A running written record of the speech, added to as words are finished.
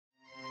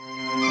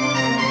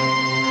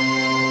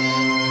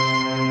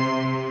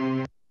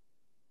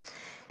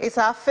It's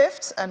our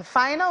fifth and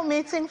final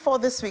meeting for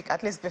this week,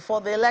 at least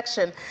before the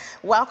election.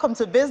 Welcome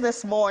to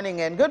Business Morning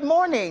and good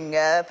morning.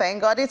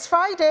 Thank God it's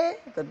Friday,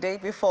 the day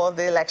before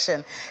the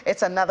election.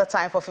 It's another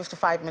time for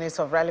 55 minutes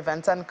of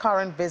relevant and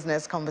current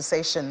business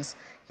conversations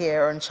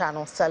here on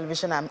Channels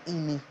Television. I'm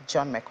Amy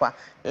John Mekwa.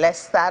 Let's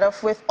start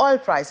off with oil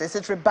prices.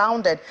 It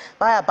rebounded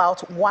by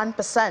about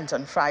 1%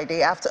 on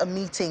Friday after a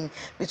meeting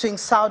between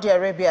Saudi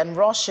Arabia and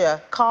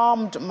Russia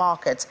calmed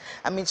markets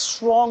amid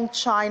strong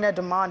China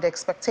demand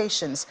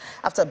expectations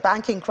after a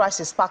banking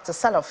crisis sparked a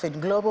sell-off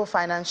in global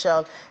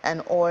financial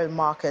and oil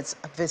markets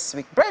this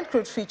week. Brent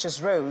crude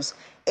futures rose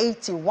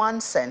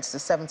 81 cents to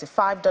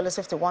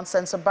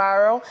 $75.51 a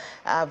barrel,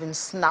 having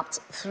snapped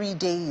 3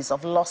 days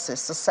of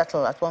losses to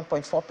settle at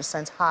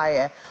 1.4%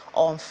 higher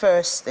on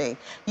Thursday.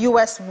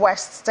 U.S.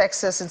 West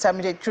Texas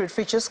Intermediate crude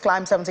futures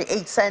climbed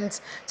 78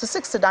 cents to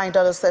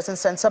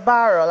 $69.13 a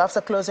barrel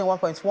after closing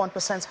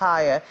 1.1%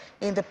 higher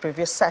in the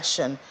previous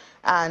session.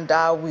 And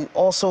we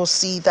also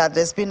see that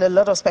there's been a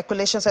lot of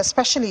speculations,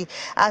 especially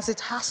as it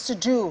has to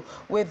do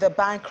with the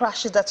bank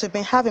crashes that we've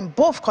been having.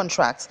 Both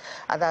contracts,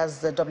 as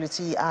the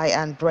WTI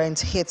and Brent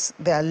hit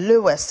their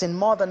lowest in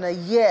more than a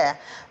year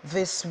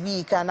this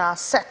week and are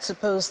set to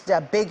post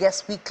their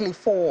biggest weekly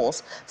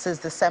falls since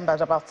December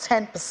at about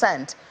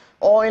 10%.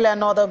 Oil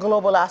and other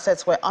global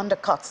assets were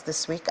undercut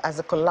this week as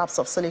the collapse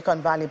of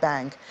Silicon Valley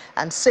Bank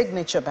and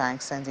Signature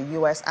Banks in the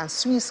U.S. and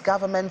Swiss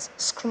governments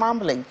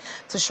scrambling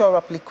to shore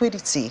up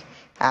liquidity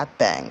at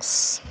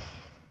banks.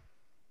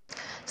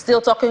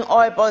 Still talking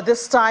oil, but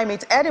this time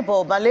it's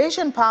edible.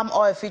 Malaysian palm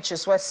oil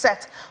futures were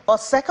set for a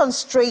second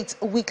straight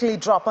weekly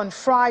drop on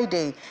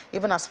Friday,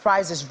 even as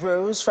prices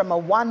rose from a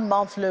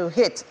one-month low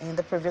hit in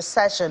the previous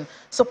session,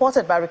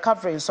 supported by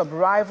recovery in some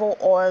rival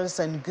oils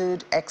and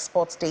good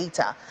export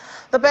data.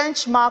 The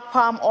benchmark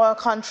palm oil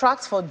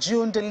contract for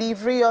June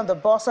delivery on the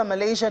Bursa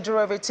Malaysia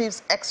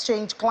Derivatives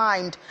Exchange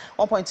climbed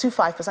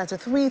 1.25% to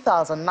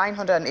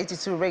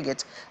 3,982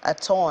 ringgit a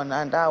ton,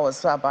 and that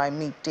was by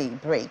midday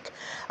break.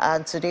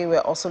 And today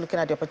we're also looking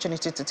at the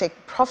opportunity to take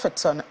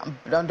profits on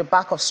the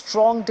back of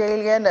strong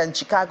Dalian and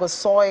Chicago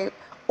soy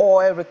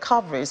oil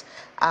recoveries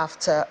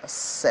after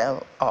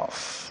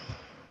sell-off.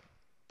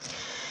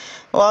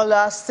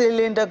 Well, still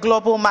in the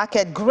global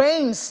market,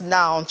 grains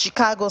now.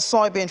 Chicago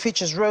soybean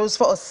futures rose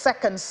for a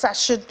second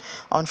session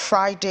on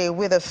Friday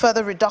with a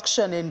further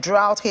reduction in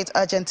drought-hit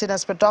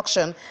Argentina's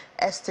production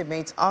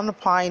estimates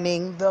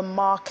underpinning the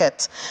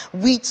market.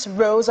 Wheat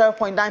rose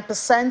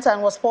 0.9%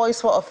 and was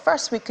poised for a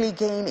first weekly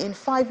gain in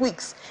 5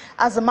 weeks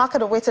as the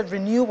market awaited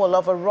renewal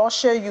of a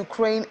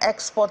Russia-Ukraine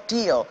export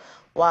deal,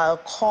 while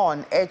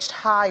corn edged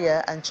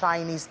higher and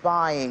Chinese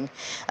buying.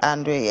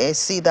 And we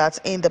see that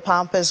in the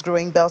Pampas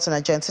growing belt in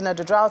Argentina,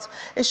 the drought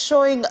is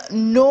showing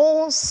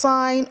no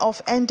sign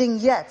of ending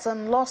yet,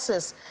 and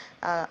losses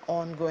are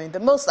ongoing. The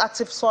most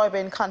active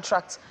soybean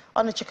contracts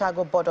on the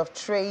Chicago Board of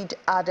Trade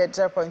added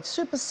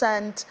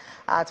 0.2%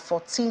 at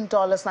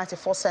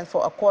 $14.94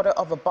 for a quarter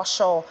of a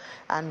bushel,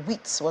 and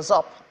wheat was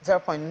up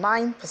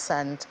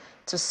 0.9%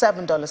 to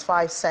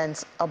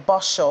 $7.05 a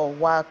bushel,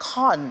 while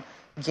corn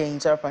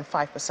gained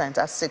 0.5%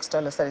 at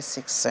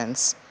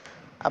 $6.36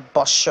 a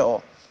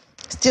bushel.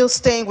 Still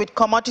staying with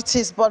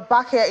commodities, but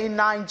back here in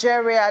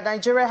Nigeria,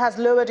 Nigeria has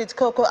lowered its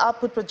cocoa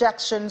output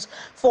projections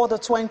for the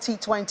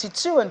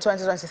 2022 and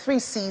 2023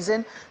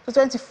 season to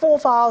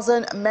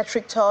 24,000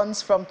 metric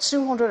tons from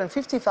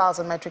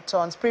 250,000 metric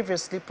tons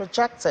previously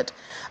projected.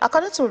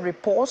 According to a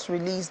report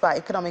released by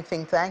economic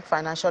think tank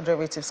Financial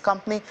Derivatives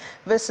Company,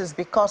 this is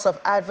because of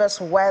adverse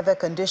weather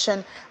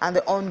condition and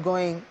the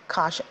ongoing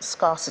cash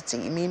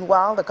scarcity.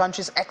 Meanwhile, the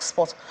country's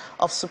export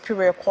of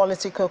superior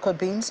quality cocoa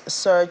beans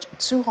surged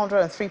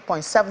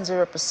 203.70%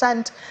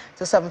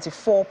 to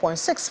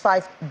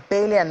 74.65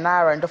 billion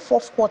naira in the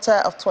fourth quarter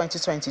of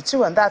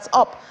 2022, and that's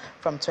up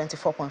from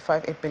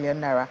 24.58 billion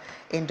naira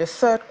in the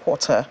third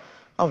quarter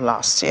of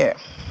last year.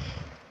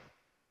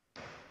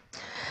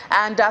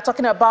 And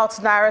talking about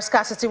naira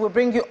scarcity, we'll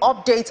bring you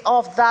updates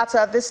of that.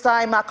 This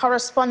time, our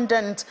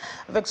correspondent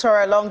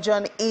Victoria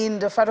Longjohn in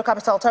the Federal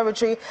Capital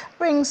Territory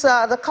brings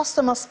the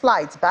customers'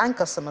 plight, bank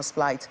customers'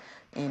 plight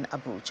in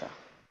Abuja.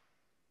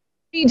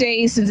 3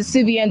 days since the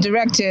CBN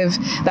directive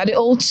that the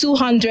old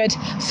 200,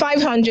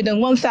 500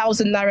 and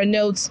 1,000 naira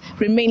notes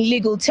remain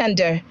legal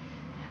tender.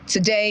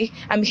 Today,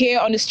 I'm here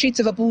on the streets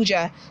of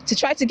Abuja to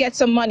try to get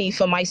some money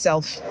for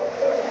myself.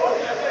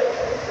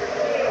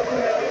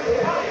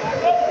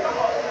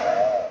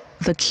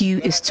 The queue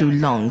is too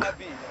long,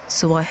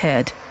 so I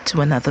head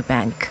to another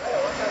bank.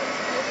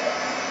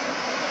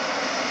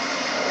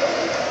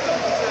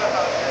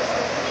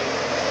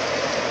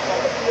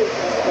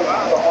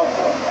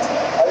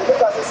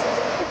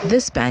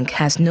 This bank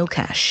has no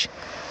cash,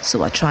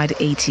 so I try the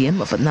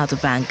ATM of another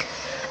bank,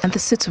 and the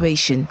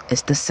situation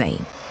is the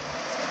same.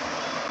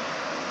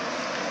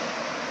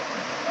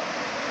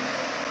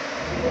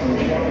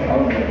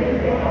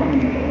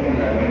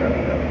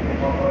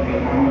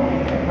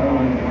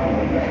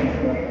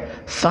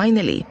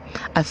 Finally,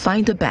 I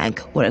find a bank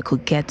where I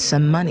could get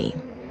some money.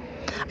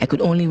 I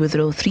could only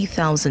withdraw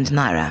 3,000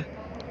 naira,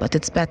 but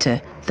it's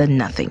better than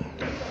nothing.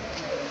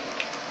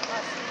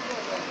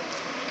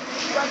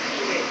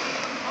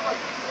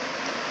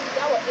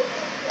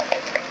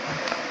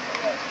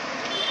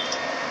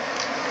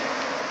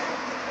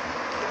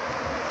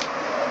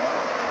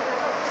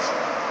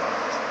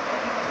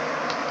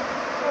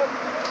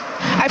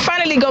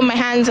 finally got my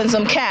hands on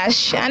some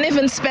cash and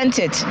even spent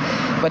it.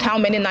 But how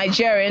many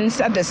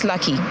Nigerians are this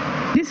lucky?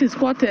 This is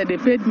what they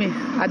paid me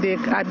at the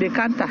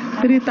counter,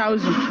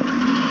 3,000.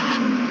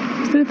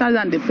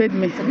 3,000 they paid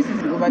me. So this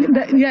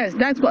is yes,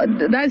 that's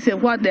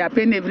what they are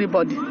paying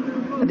everybody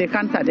at the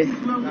counter there.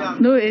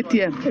 No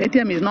ATM.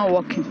 ATM is not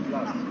working.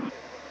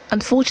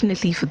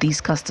 Unfortunately for these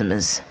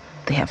customers,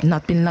 they have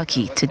not been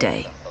lucky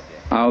today.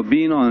 I've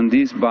been on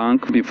this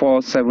bank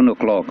before 7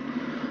 o'clock,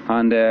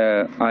 and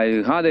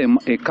I had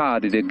a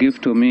card they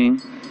give to me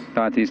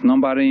that is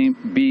numbering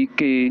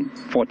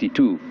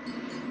BK42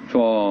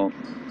 for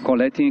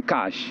collecting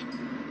cash.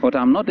 But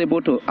I'm not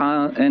able to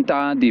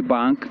enter the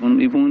bank,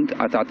 even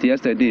at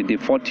yesterday, the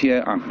 4th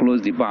year and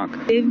close the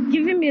bank. They've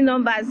given me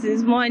numbers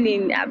since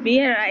morning. I've been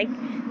here like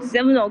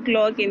 7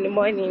 o'clock in the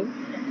morning.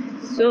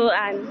 So,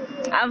 and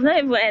I've not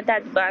even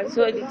entered the bank,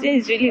 so the thing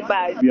is really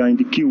bad. We are in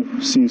the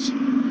queue since,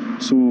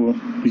 so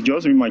it's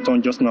just been my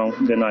turn just now,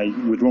 then I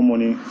withdraw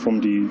money from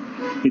the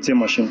ATM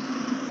machine.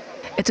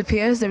 It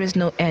appears there is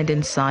no end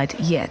in sight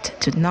yet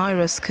to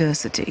Naira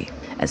scarcity,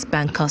 as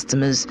bank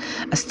customers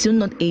are still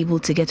not able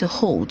to get a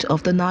hold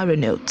of the Naira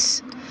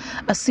notes,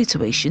 a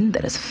situation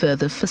that has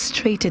further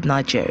frustrated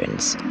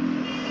Nigerians.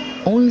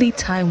 Only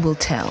time will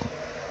tell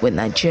when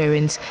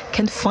Nigerians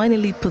can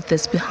finally put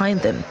this behind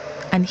them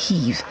and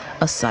heave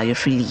a sigh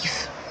of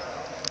relief.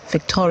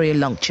 Victoria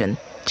Longchan,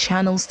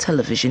 Channels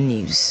Television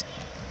News.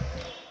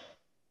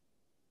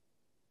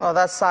 Well,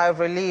 that sigh of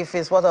relief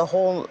is what a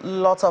whole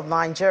lot of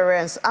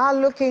Nigerians are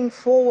looking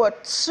forward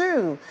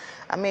to.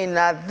 I mean,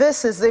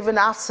 this is even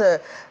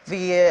after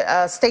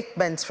the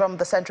statement from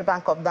the Central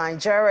Bank of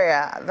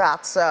Nigeria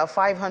that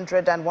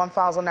 500 and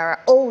 1,000 naira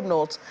old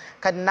notes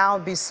can now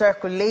be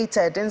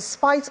circulated. In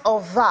spite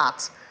of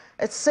that,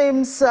 it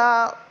seems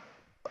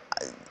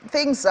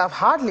things have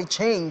hardly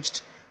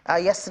changed.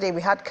 Yesterday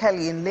we had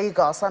Kelly in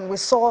Lagos and we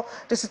saw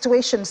the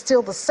situation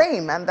still the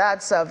same, and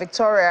that's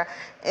Victoria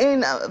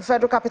in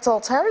Federal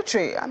Capital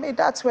Territory. I mean,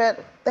 that's where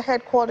the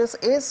headquarters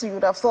is. You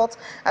would have thought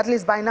at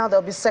least by now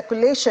there'll be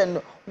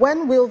circulation.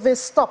 When will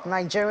this stop?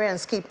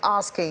 Nigerians keep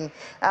asking.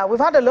 We've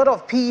had a lot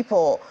of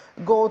people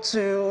go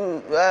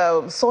to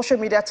social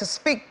media to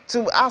speak,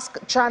 to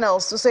ask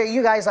channels to say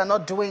you guys are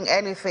not doing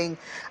anything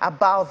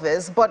about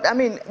this. But I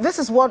mean, this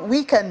is what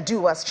we can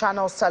do as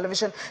Channels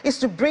Television, is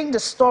to bring the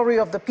story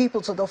of the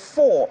people to the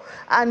fore,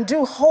 and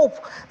do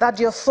hope that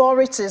the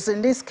authorities,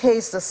 in this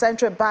case the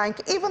central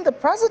bank, even the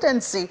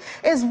presidency,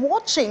 is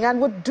watching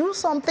and would do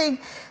something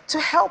to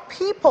help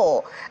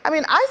people. I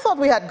mean, I thought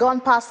we had gone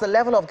past the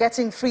level of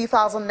getting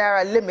 3,000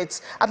 naira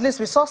limits. At least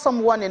we saw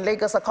someone in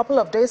Lagos a couple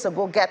of days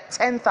ago get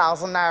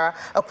 10,000 naira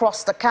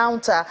across the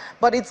counter,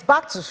 but it's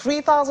back to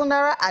 3,000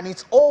 naira and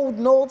it's old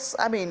notes.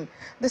 I mean,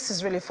 this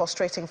is really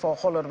frustrating for a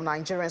whole lot of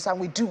Nigerians, and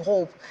we do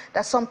hope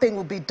that something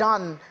will be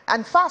done,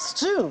 and fast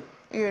too,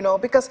 you know,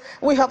 because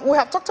we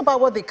have talked about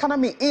what the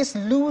economy is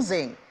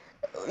losing.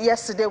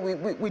 Yesterday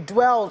we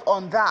dwelled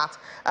on that.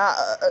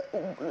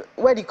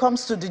 When it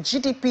comes to the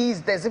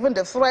GDPs, there's even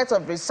the threat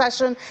of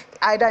recession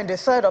either in the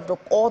third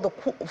or the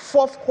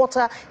fourth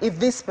quarter if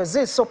this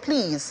persists. So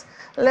please,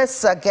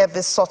 let's get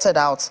this sorted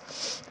out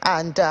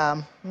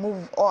and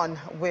move on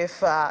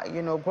with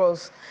you know,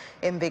 growth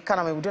in the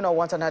economy. We do not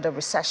want another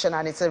recession,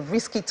 and it's a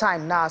risky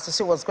time now to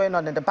see what's going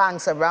on in the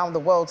banks around the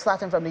world,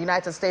 starting from the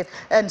United States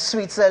and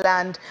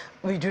Switzerland.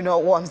 We do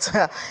not want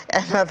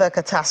another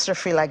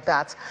catastrophe like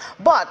that.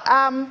 But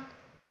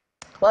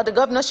well, the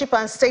governorship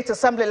and state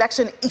assembly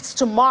election is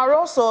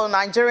tomorrow, so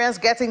Nigerians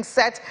getting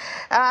set.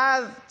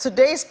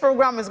 Today's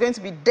program is going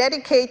to be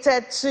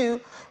dedicated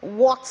to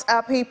what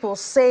are people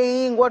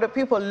saying, what are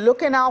people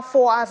looking out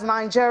for as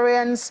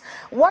Nigerians,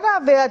 what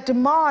are their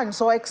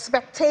demands or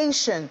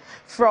expectation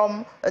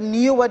from a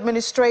new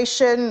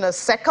administration, a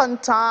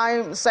second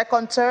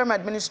term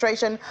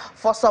administration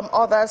for some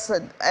others,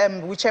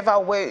 whichever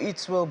way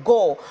it will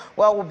go.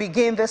 Well, we'll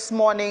begin this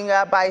morning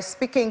by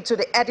speaking to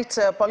the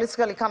editor,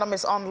 Political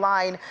Economist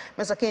Online,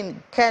 Mr.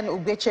 Ken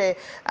Ugeche,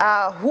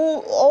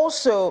 who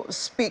also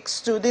speaks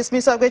to this.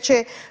 Mr.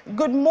 Ugeche,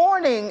 good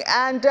morning,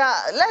 and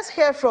let's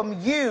hear from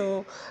you.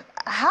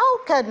 How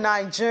can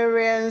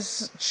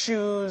Nigerians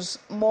choose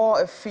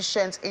more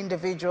efficient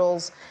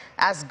individuals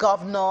as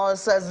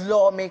governors, as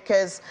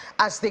lawmakers,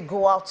 as they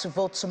go out to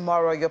vote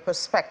tomorrow? Your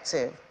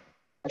perspective?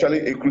 Actually,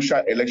 a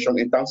crucial election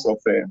in terms of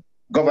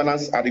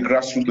governance at the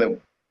grassroots level,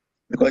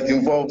 because it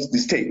involves the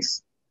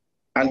states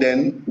and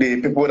then the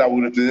people that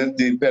will represent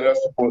the various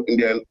people in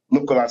their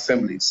local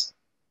assemblies.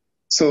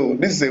 So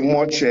this is a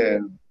much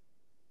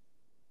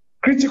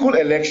critical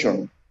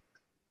election.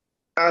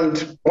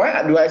 And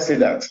why do I say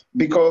that?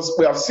 Because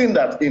we have seen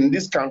that in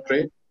this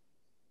country,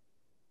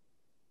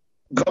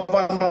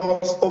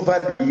 governors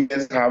over the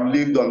years have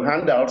lived on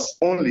handouts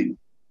only,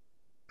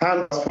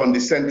 handouts from the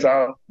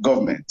central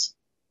government,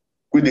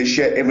 which they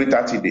share every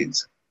 30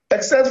 days.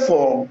 Except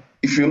for,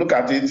 if you look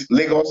at it,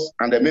 Lagos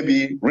and then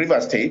maybe River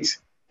State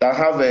that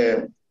have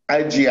a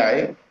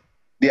IGI.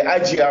 The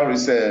IGR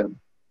is a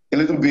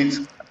little bit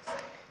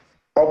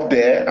up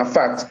there. In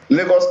fact,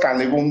 Lagos can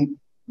even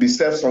be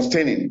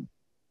self-sustaining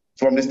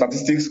from the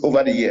statistics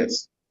over the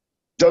years,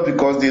 just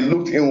because they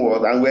looked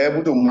inward and were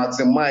able to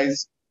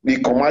maximize the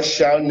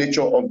commercial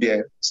nature of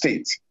their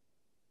state.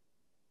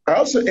 I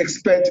also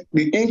expect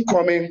the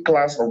incoming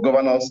class of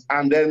governors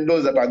and then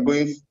those that are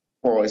going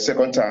for a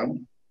second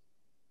term,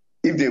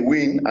 if they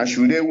win and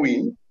should they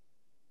win,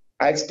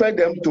 I expect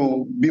them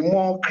to be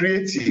more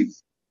creative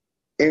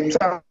in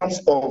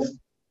terms of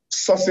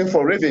sourcing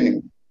for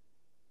revenue,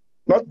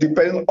 not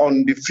depending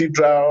on the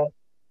federal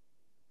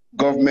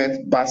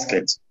government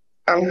basket.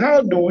 And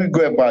how do we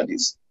go about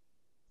this?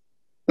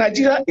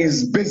 Nigeria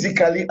is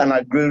basically an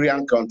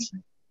agrarian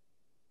country,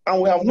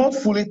 and we have not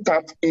fully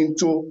tapped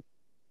into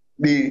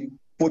the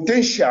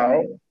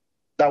potential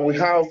that we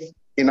have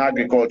in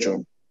agriculture.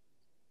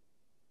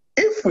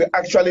 If we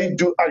actually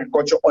do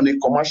agriculture on a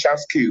commercial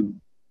scale,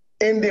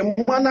 in the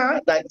manner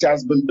that it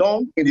has been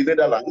done in the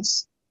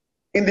Netherlands,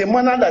 in the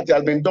manner that it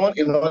has been done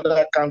in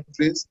other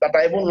countries that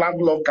are even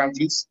landlocked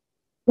countries,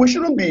 we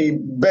shouldn't be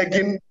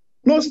begging.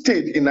 No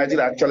state in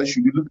Nigeria actually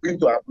should be looking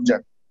to Abuja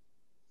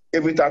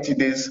every 30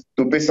 days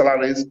to pay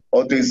salaries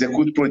or to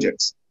execute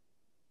projects.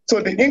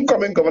 So the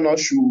incoming governor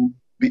should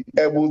be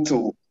able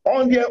to,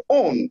 on their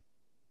own,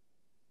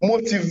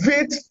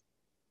 motivate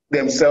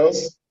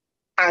themselves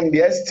and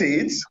their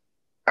states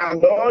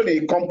and all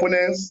the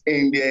components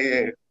in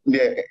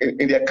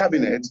their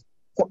cabinet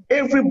for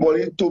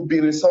everybody to be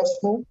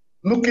resourceful,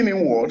 looking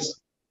inwards,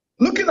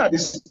 looking at the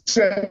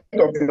strength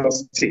of your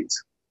state.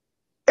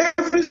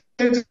 Every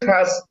state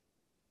has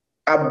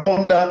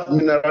abundant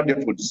mineral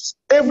deposits.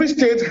 Every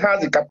state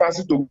has the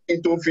capacity to go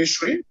into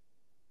fishery.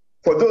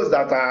 For those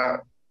that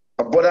are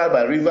bordered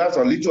by rivers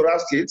or littoral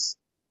states,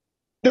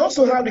 they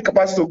also have the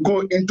capacity to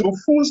go into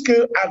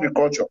full-scale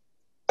agriculture,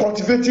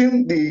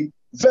 cultivating the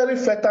very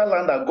fertile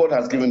land that God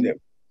has given them.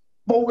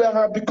 But we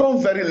have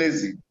become very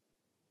lazy.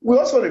 We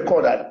also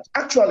recall that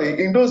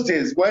actually in those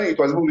days when it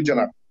was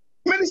regional,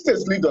 many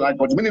states lived on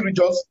agriculture, many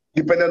regions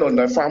depended on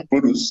the farm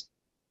produce.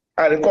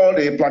 I recall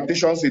the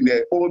plantations in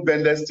the old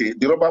Bender state,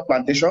 the rubber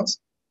plantations,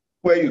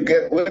 where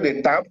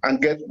they tap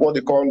and get what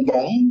they call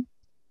loam,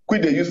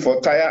 which they use for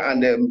tire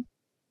and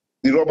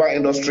the rubber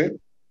industry.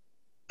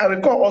 I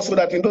recall also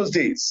that in those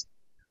days,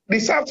 the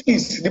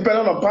Southeast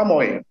depended on palm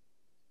oil.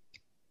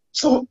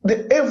 So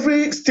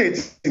every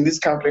state in this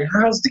country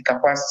has the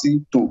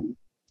capacity to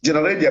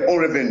generate their own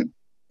revenue,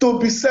 to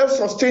be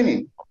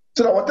self-sustaining,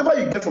 so that whatever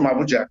you get from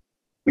Abuja,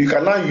 you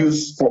can now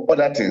use for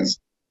other things.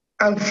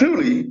 And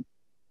truly,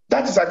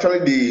 that is actually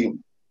the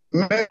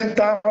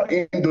mental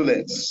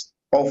indolence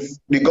of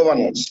the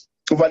governors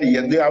over the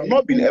years. They have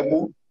not been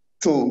able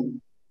to.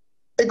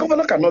 A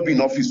governor cannot be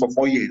in office for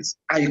 4 years,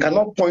 and you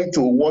cannot point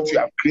to what you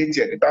have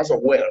created in terms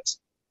of wealth.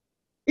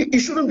 It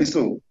shouldn't be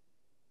so.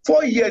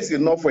 4 years is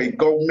enough for a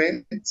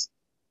government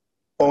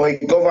or a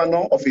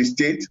governor of a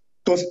state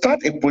to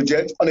start a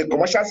project on a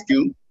commercial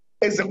scale,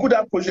 execute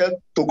that project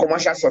to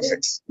commercial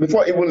success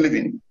before even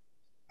leaving.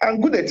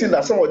 And good thing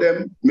that some of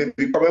them may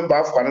be coming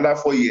back for another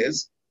 4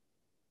 years.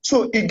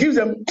 So it gives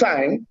them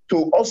time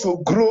to also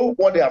grow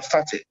what they have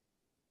started.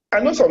 I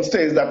know some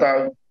states that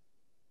are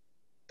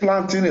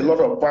planting a lot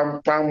of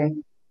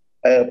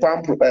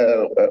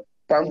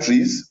palm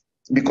trees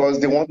because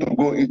they want to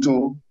go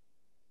into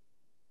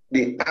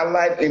the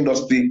allied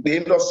industry, the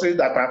industry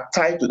that are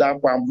tied to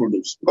that palm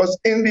produce. Because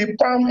in the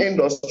palm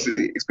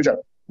industry,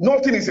 especially,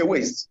 nothing is a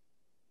waste.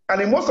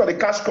 And in most of the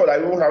cash crop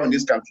that we have in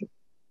this country,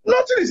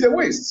 nothing is a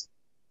waste.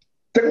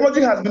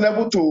 Technology has been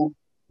able to,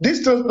 those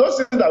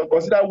things that were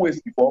considered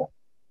waste before,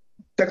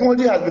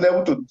 technology has been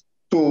able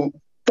to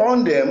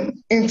turn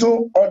them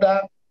into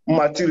other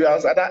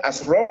materials, either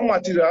as raw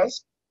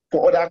materials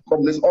for other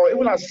companies or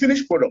even as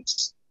finished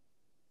products.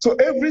 So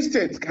every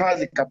state has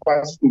the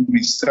capacity to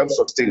be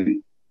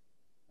self-sustaining.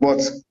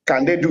 But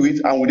can they do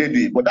it and will they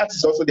do it? But that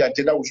is also the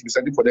agenda we should be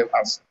setting for them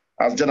as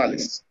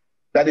journalists.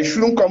 That they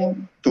shouldn't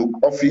come to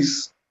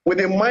office with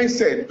a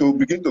mindset to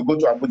begin to go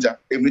to Abuja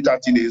every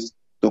 30 days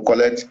to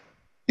collect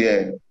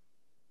their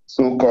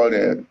so-called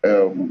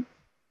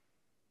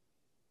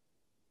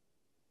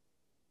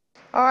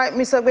All right,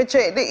 Mr.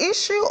 Beche, the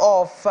issue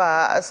of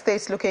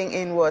states looking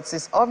inwards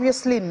is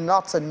obviously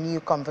not a new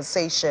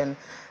conversation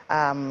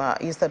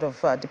instead of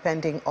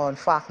depending on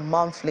FAC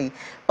monthly.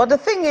 But the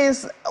thing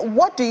is,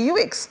 what do you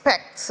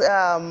expect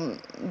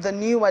the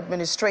new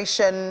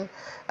administration,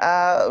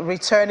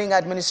 returning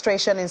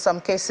administration in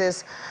some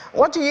cases,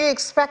 what do you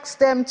expect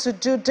them to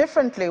do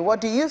differently?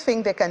 What do you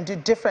think they can do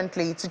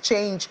differently to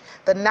change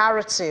the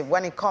narrative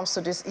when it comes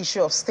to this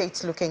issue of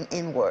states looking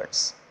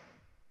inwards?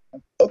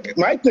 Okay,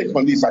 my take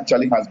on this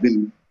actually has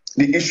been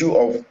the issue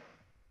of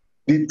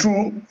the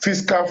true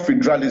fiscal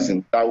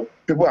federalism that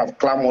people have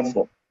clamored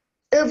for.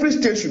 Every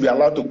state should be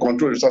allowed to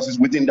control resources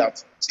within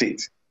that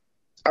state.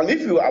 And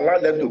if you allow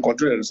them to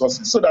control the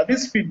resources, so that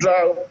this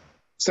federal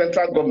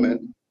central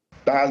government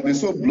that has been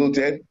so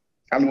bloated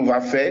and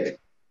overfed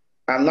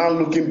and now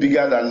looking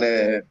bigger than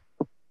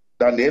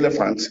the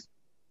elephant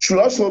should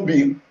also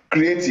be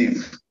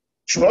creative,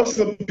 should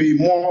also be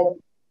more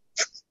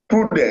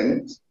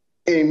prudent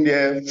in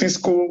their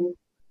fiscal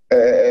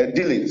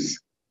dealings.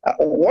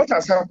 What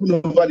has happened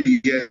over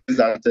the years is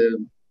that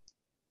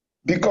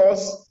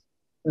because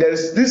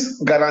there's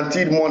this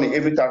guaranteed money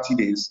every 30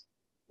 days,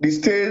 the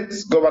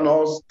states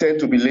governors tend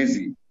to be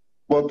lazy.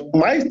 But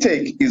my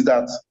take is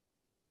that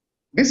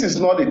this is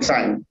not the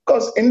time,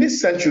 because in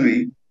this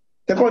century,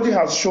 technology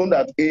has shown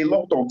that a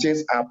lot of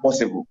things are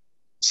possible.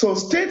 So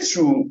states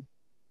should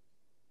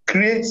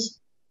create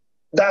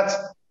that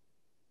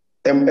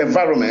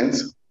environment,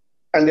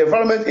 and the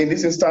environment in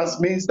this instance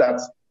means that,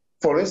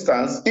 for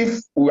instance,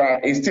 if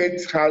a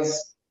state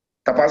has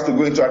capacity to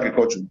go into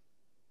agriculture,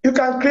 you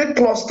can create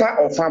cluster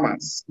of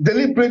farmers,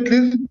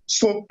 deliberately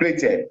so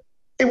created,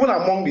 even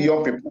among the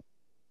young people,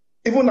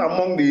 even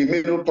among the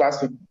middle class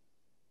people.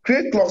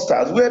 Create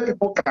clusters where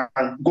people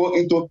can go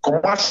into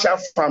commercial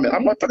farming.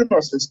 I'm not talking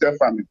about system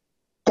farming.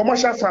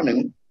 Commercial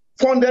farming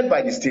funded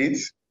by the state.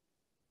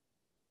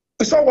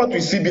 We saw what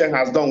CBN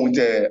has done with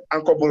the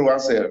Anchor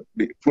Borrowers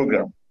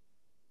program.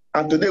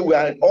 And today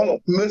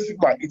most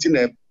people are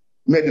eating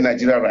made in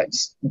Nigeria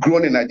rice,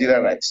 grown in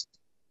Nigeria rice.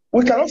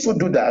 We can also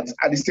do that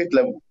at the state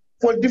level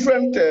for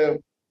different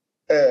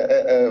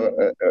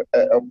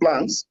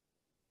plans.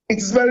 It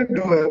is very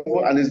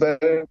doable, and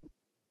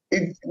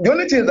the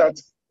only thing is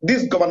that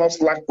these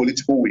governors lack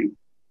political will.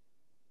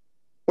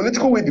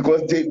 Political will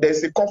because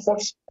there's a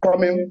comfort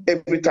coming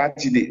every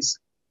 30 days.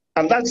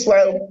 And that's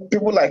why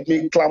people like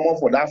me clamor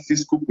for that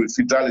fiscal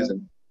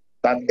federalism,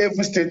 that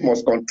every state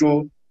must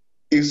control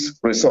its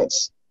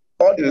resource,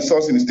 all the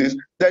resources in the state,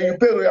 then you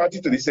pay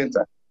royalty to the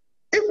center.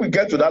 If we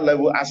get to that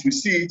level, as we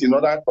see it in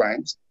other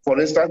climes, for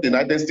instance, the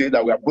United States,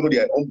 that we have borrowed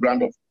their own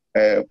brand of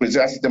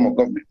presidential system of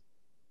government.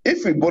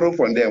 If we borrow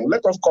from them,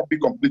 let us copy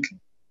completely,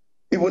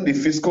 even the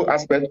fiscal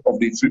aspect of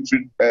the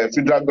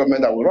federal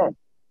government that we run.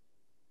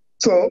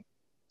 So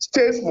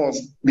states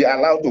must be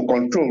allowed to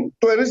control,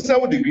 to a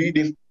reasonable degree,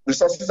 the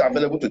resources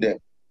available to them.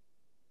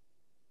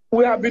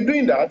 We have been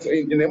doing that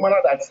in a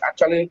manner that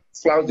actually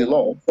flouts the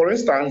law. For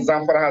instance,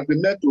 Zamfara has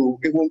been made to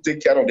even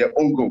take care of their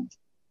own gold,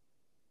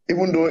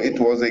 even though it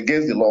was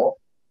against the law.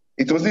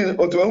 It was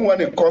only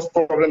when it caused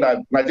problem that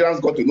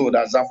Nigerians got to know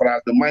that Zamfara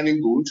has been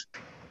mining gold.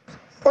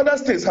 Other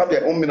states have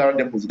their own mineral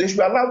deposits. They should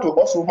be allowed to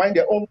also mine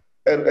their own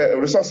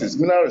resources,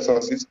 mineral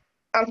resources,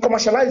 and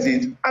commercialize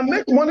it and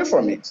make money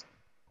from it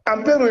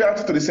and pay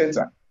royalty to the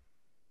center.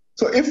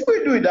 So if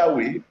we do it that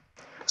way,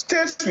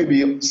 states will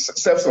be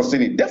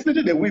self-sustaining.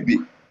 Definitely they will be.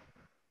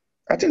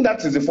 I think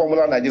that is the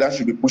formula Nigeria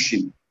should be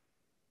pushing.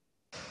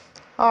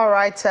 All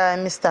right,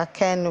 Mr.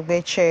 Ken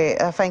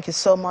Ubeche, thank you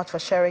so much for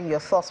sharing your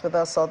thoughts with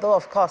us. Although,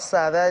 of course,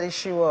 that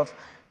issue of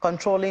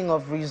controlling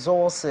of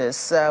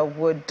resources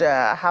would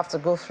have to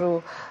go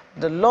through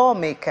the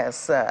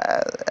lawmakers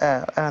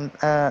and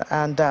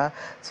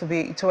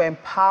to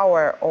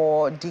empower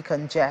or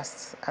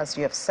decongest, as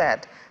you have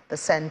said, the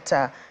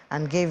center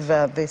and give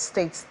the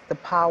states the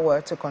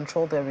power to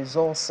control their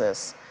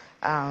resources.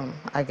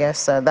 I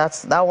guess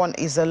that one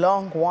is a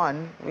long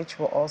one, which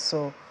will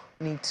also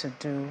need to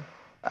do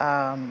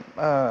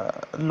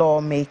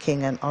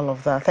lawmaking and all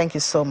of that. Thank you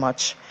so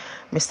much.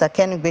 Mr.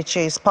 Ken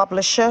Ubeche is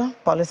publisher,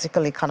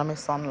 Political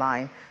Economics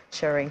Online,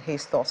 sharing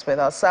his thoughts with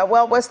us.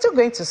 Well, we're still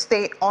going to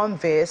stay on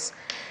this,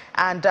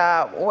 and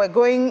we're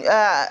going,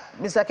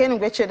 Mr. Ken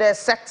Ubeche there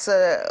sets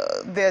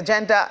the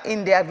agenda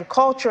in the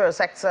agricultural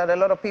sector. A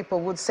lot of people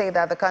would say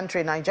that the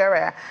country,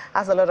 Nigeria,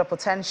 has a lot of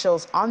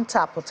potentials,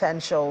 untapped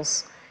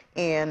potentials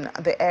in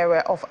the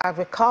area of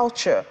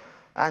agriculture.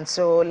 And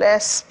so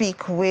let's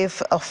speak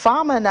with a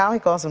farmer now. He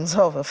calls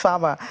himself a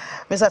farmer.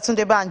 Mr.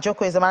 Tunde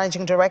Banjoko is the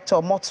managing director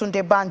of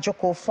Motunde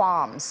Banjoko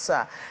Farms.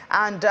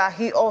 And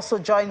he also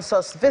joins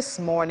us this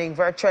morning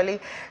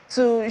virtually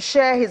to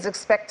share his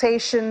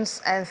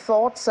expectations and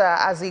thoughts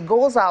as he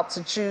goes out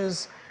to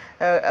choose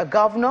a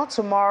governor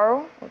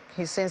tomorrow.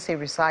 Since he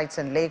resides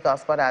in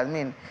Lagos, but I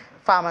mean,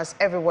 farmers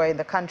everywhere in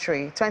the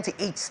country,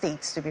 28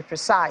 states to be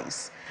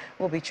precise,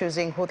 will be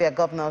choosing who their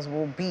governors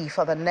will be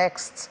for the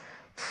next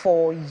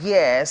 4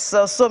 years.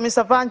 So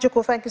Mr.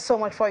 Banjoko, thank you so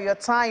much for your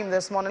time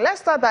this morning.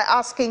 Let's start by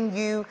asking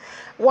you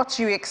what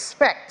you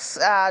expect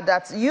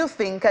that you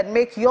think can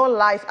make your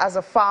life as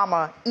a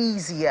farmer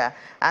easier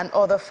and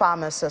other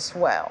farmers as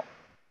well.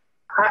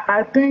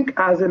 I think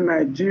as a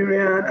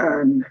Nigerian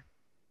and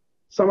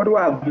somebody who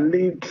has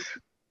lived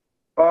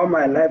all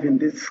my life in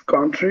this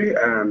country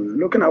and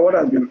looking at what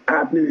has been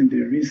happening in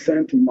the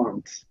recent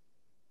months,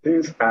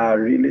 things are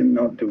really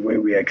not the way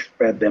we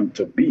expect them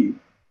to be,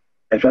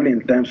 especially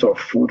in terms of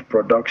food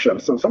production.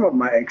 So some of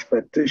my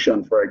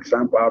expectations, for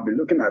example, I'll be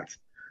looking at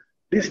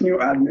this new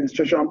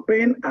administration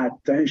paying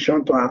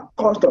attention to our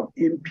cost of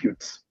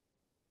inputs.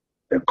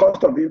 The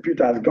cost of input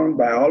has gone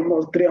by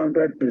almost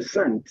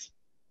 300%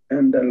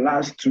 in the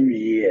last 2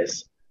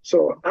 years.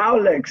 So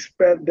I'll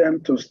expect them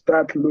to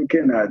start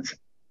looking at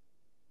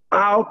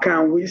how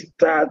can we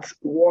start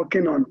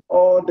working on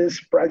all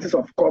these prices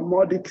of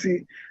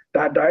commodity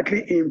that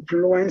directly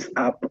influence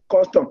our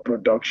cost of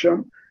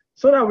production,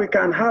 so that we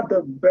can have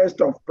the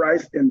best of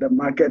price in the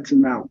market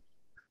now.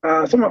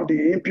 Some of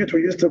the input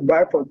we used to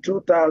buy for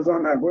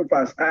 2,000 are going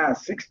for as high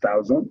as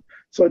 6,000.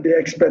 So the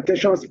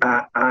expectations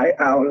are high.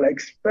 I will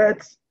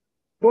expect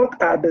both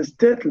at the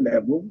state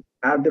level,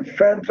 at the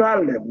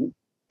federal level,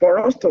 for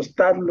us to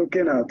start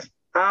looking at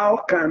how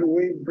can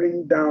we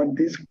bring down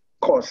this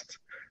cost.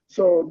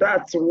 So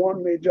that's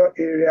one major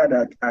area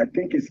that I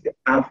think is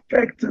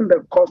affecting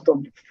the cost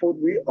of the food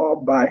we all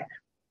buy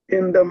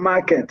in the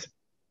market.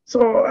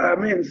 So, I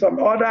mean,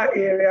 some other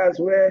areas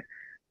where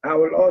I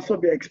will also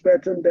be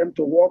expecting them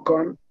to work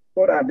on,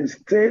 both at the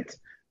state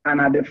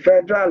and at the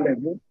federal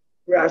level,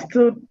 we are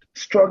still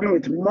struggling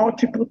with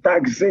multiple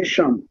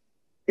taxation,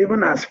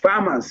 even as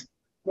farmers,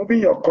 moving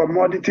your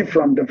commodity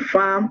from the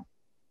farm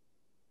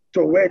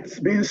to where it's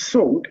being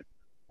sold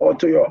or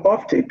to your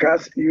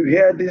off-takers. You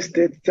hear this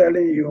state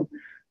telling you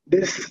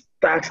this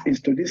tax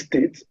is to this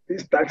state,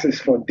 this tax is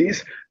for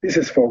this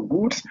is for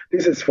goods,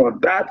 this is for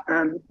that.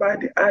 And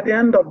at the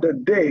end of the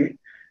day,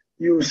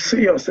 you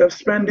see yourself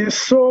spending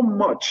so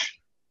much,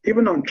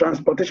 even on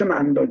transportation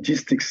and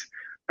logistics.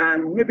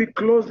 And maybe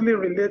closely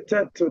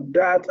related to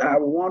that, I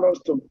want us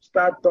to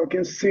start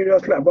talking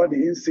seriously about the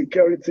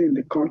insecurity in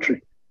the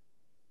country,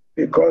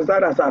 because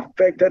that has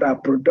affected our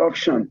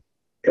production.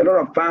 A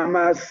lot of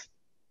farmers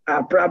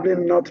are probably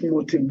not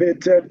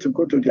motivated to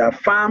go to their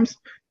farms.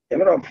 A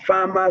lot of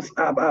farmers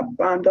have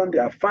abandoned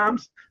their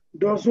farms.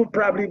 Those who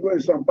probably go in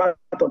some part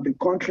of the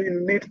country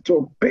need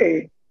to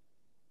pay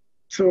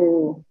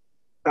to,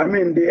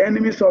 the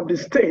enemies of the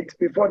state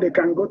before they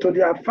can go to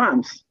their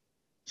farms.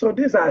 So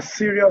these are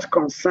serious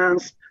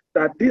concerns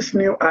that this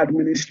new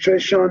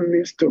administration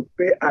needs to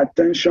pay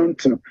attention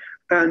to.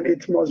 And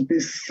it must be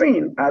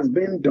seen as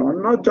being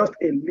done, not just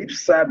a lip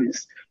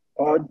service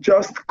or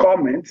just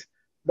comment,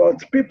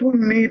 but people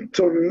need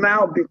to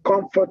now be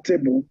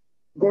comfortable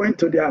going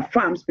to their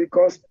farms,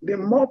 because the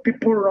more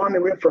people run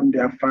away from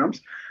their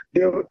farms,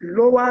 the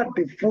lower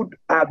the food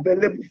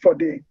available for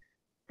the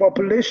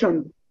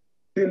population,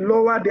 the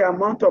lower the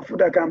amount of food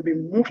that can be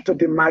moved to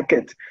the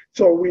market.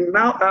 So we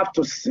now have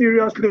to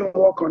seriously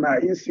work on our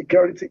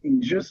insecurity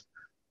issues,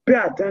 pay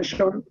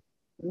attention,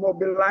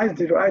 mobilize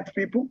the right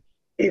people,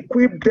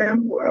 equip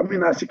them,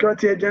 our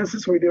security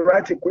agencies with the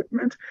right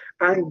equipment,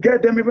 and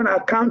get them even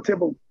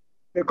accountable,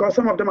 because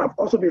some of them have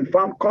also been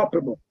found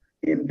culpable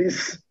in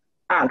this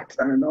act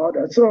and all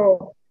that.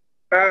 So,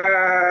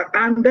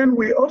 and then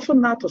we also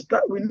need to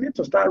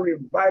start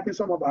reviving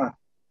some of our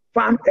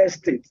farm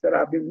estates that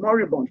have been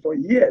moribund for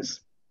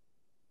years.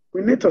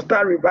 We need to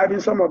start reviving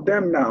some of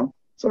them now.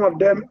 Some of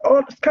them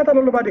all scattered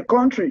all over the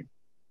country.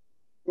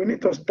 We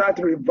need to start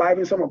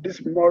reviving some of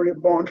these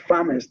moribund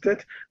farm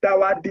estates that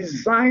were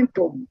designed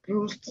to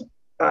boost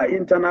our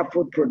internal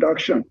food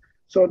production.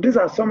 So these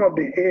are some of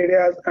the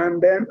areas. And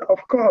then, of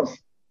course,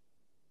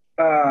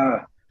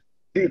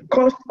 the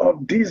cost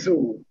of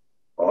diesel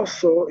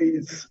also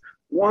is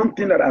one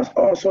thing that has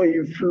also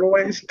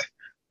influenced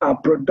our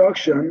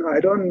production. I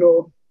don't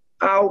know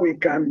how we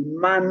can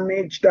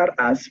manage that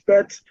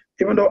aspect,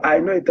 even though I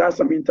know it has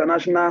some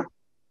international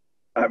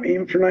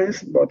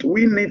influence, but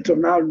we need to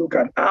now look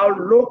at how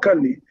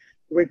locally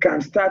we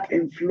can start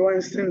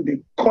influencing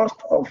the cost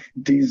of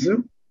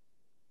diesel,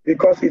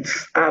 because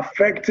it's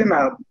affecting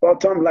our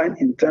bottom line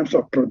in terms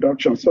of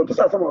production. So those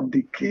are some of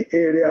the key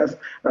areas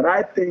that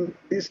I think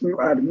this new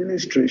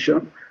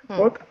administration,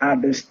 both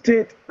at the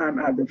state and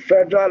at the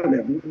federal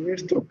level,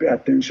 needs to pay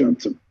attention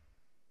to.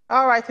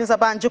 All right, Mr.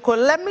 Banjuko,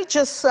 let me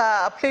just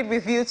plead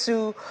with you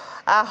to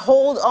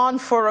hold on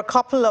for a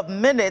couple of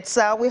minutes.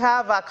 We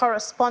have our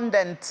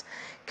correspondent,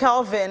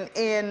 Kelvin,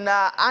 in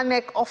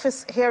INEC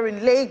office here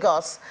in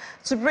Lagos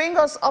to bring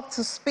us up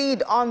to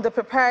speed on the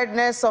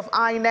preparedness of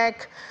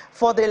INEC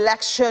for the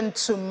election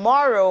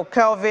tomorrow.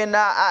 Kelvin,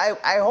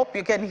 I hope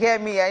you can hear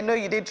me. I know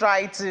you did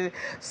try to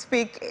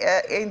speak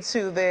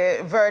into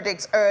the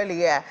verdicts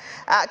earlier.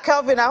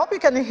 Kelvin, I hope you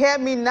can hear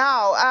me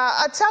now.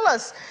 Tell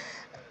us,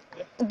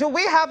 do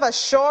we have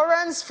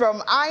assurance from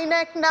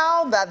INEC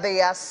now that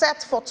they are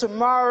set for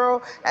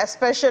tomorrow,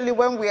 especially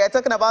when we are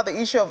talking about the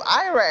issue of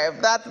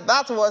IREV?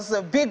 That was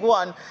a big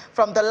one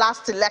from the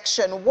last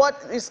election.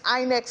 What is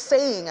INEC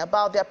saying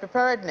about their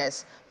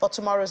preparedness for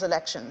tomorrow's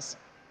elections?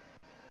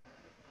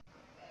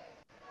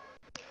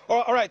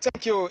 All right,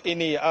 thank you,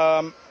 Ini.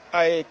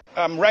 I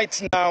am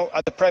right now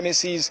at the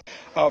premises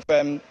of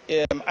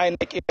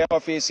INEC area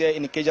office here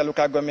in Ikeja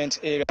local government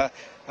area,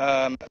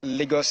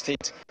 Lagos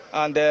State.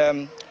 And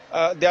there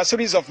are a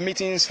series of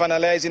meetings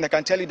finalizing. I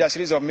can tell you there are a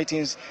series of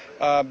meetings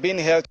being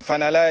held to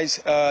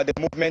finalize the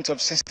movement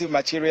of sensitive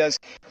materials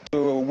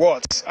to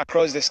wards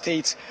across the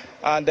state.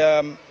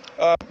 And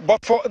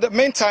but for the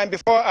meantime,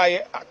 before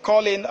I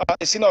call in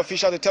a senior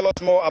official to tell us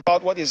more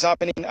about what is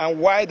happening and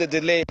why the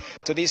delay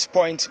to this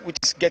point, which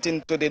is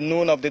getting to the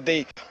noon of the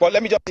day. But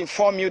let me just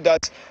inform you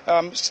that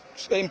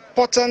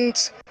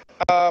important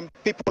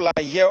people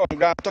are here on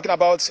ground talking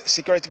about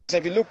security.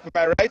 If you look to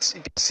my right,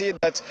 you can see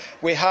that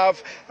we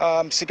have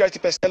security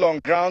personnel on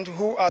ground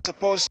who are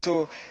supposed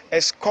to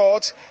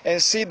escort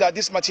and see that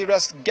these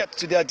materials get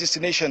to their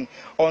destination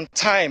on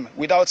time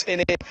without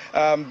any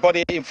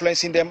body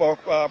influencing them or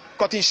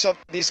cutting short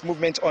this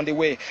movement on the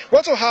way. We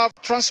also have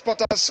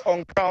transporters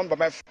on ground.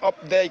 But up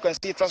there you can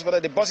see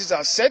transporters. The buses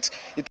are set.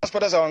 The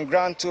transporters are on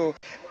ground to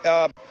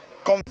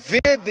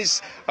convey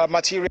these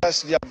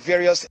materials to their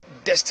various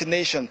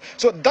destinations.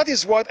 So that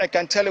is what I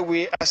can tell you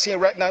we are seeing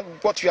right now,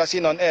 what you are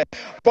seeing on air.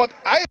 But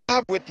I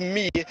have with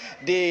me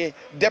the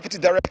Deputy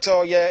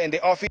Director here in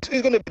the office who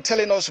is going to be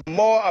telling us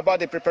more about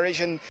the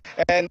preparation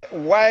and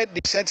why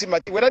the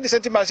sentiment, whether the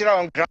sentiment material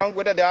on ground,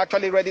 whether they're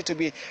actually ready to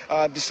be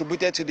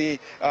distributed to the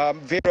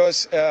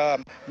various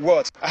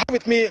wards. I have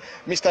with me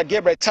Mr.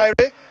 Gabriel Tyre.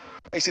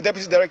 He's the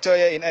Deputy Director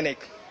here in ENIC.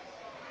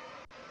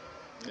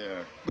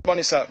 Yeah. Good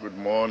morning, sir. Good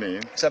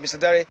morning. Sir, Mr.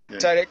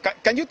 Tyre,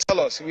 can you tell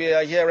us, we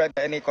are here at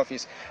the ENIC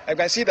office, I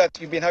can see that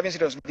you've been having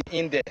serious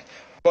meeting in there,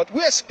 but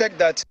we expect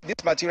that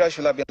this material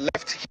should have been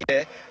left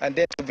here and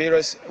then to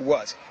various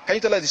wards. Can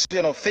you tell us the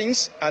situation of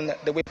things and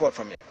the way forward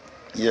from here?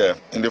 Yeah,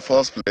 in the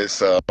first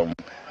place,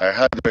 I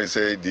heard them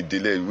say the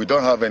delay. We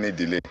don't have any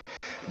delay.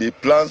 The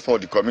plan for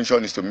the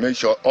commission is to make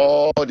sure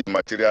all the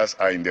materials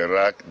are in the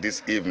rack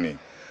this evening.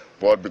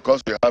 But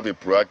because we have a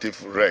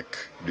proactive REC,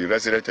 the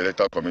Resident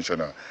Electoral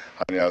Commissioner,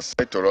 and he has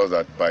said to us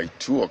that by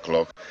 2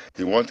 o'clock,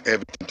 he wants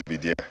everything to be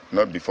there,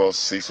 not before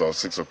 6 or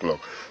 6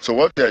 o'clock. So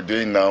what we are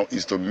doing now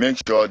is to make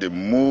sure they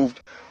moved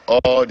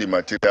all the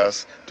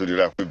materials to the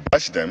rack. We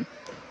batched them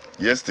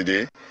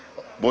yesterday,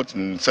 both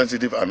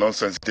sensitive and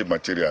non-sensitive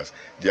materials.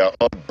 They are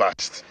all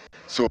batched,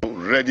 so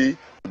ready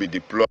to be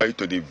deployed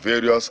to the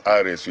various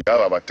areas. We have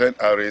about 10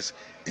 areas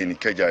in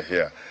Ikeja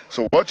here.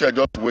 So what we are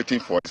just waiting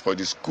for is for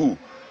the school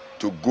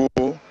to go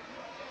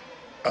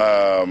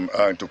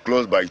and to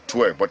close by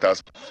 12. But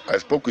as I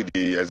spoke with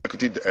the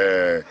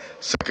executive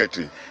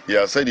secretary, he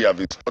has said he has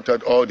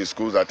instructed all the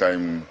schools that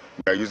we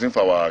are using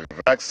for our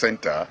rack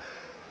center,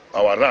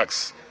 our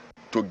racks,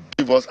 to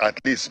give us at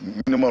least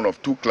minimum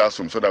of 2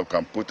 classrooms so that we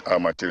can put our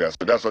materials.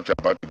 So that's what we're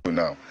about to do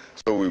now.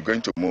 So we're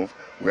going to move.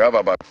 We have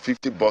about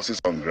 50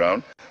 buses on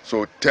ground,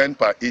 so 10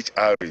 per each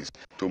areas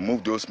to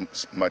move those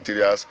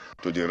materials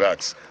to the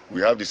racks.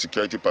 We have the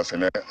security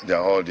personnel, they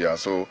are all there.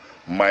 So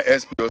my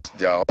SPOs,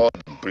 they are all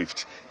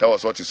briefed. That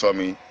was what you saw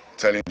me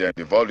telling them.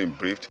 They've all been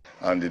briefed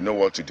and they know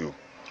what to do.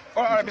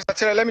 All right, Mr.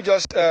 Taylor, let me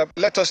just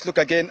let us look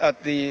again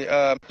at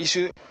the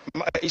issues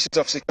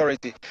of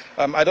security.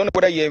 I don't know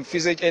whether you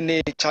envisage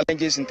any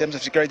challenges in terms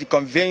of security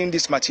conveying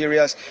these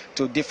materials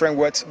to different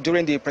wards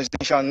during the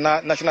presidential and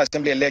National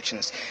Assembly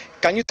elections.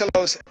 Can you tell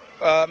us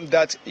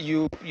that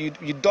you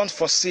don't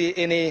foresee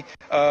any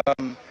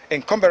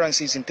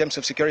encumbrances in terms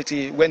of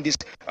security when these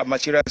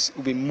materials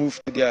will be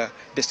moved to their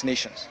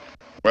destinations?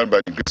 Well,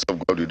 by the grace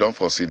of God, we don't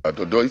foresee that.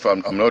 Although if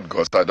I'm not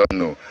God, I don't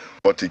know.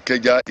 But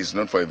Ikeja is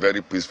known for a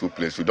very peaceful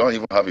place. We don't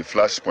even have a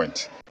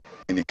flashpoint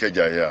in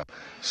Ikeja here.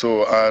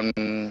 So,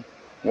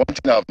 one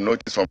thing I've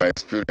noticed from my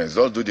experience,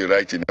 just do the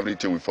right thing,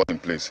 everything will fall in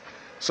place.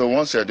 So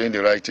once you're doing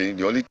the right thing,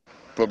 the only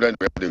problem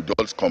we have, the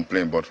adults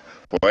complain, but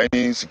for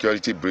any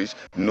security breach,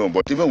 no.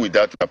 But even with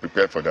that, we are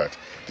prepared for that.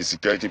 The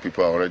security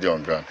people are already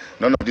on ground.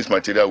 None of this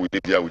material will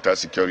live here without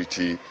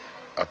security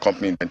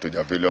accompanying them to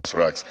their various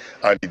racks.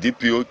 And the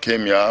DPO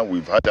came here,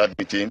 we've had that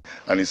meeting,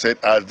 and he said,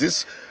 as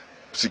this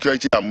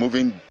security are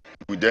moving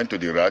with them to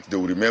the racks, they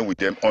will remain with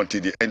them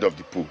until the end of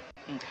the pool.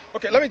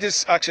 Okay, let me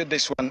just ask you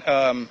this one.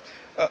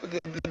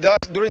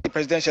 During the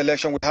presidential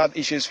election, we had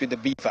issues with the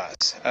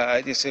beavers.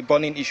 It's a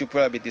burning issue,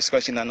 probably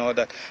discussion and all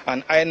that.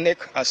 And INEC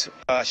has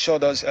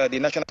assured us, the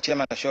national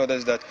chairman assured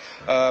us that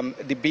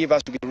the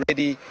beavers will be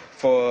ready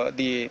for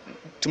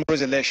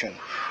tomorrow's election.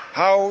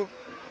 How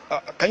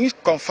can you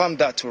confirm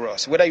that to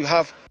us, whether you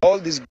have all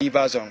these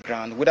beavers on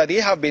ground, whether they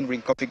have been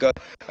reconfigured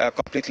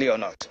completely or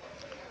not?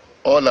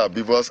 All our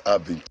beavers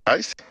have been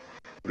charged,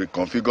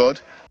 reconfigured,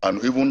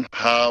 and even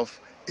have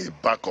a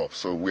backup.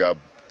 So we are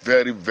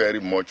very, very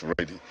much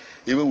ready.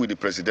 Even with the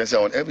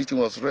presidential one, everything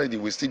was ready.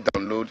 We still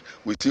download,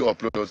 we still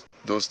upload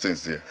those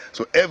things there.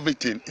 So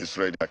everything is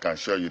ready. I can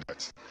assure you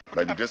that,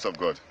 by the grace of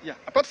God. Yeah.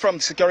 Apart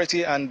from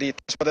security and the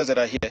transporters that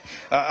are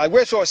here, we're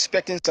also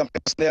expecting some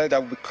personnel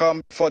that will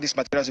come before these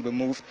materials will be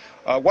moved.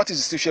 What is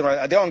the situation?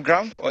 Are they on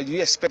ground, or do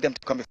you expect them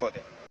to come before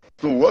them?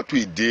 So what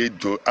we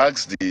did to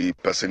ask the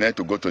personnel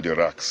to go to the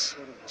racks.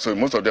 So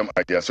most of them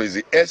are here. So it's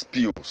the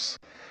SPOs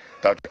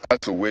that we have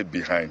to wait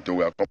behind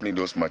to accompany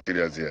those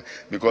materials here.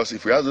 Because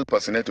if we ask those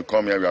personnel to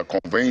come here, we are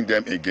conveying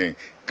them again,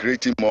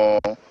 creating more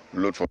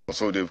load for us.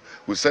 So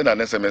we send an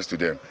SMS to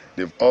them.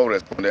 They've all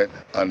responded,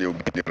 and they will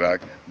be in the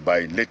rack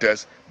by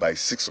latest by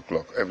 6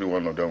 o'clock. Every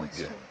one of them will be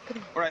here.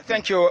 All right,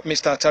 thank you,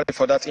 Mr. Tari,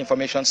 for that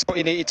information. So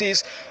it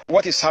is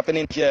what is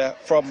happening here.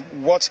 From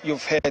what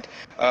you've heard,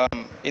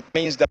 it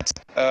means that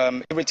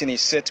everything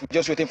is set. We're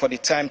just waiting for the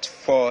time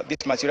for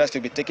these materials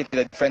to be taken to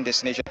the different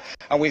destination.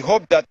 And we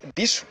hope that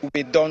this will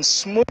be done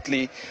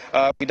smoothly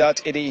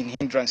without any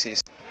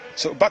hindrances.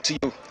 So back to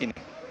you, Ini.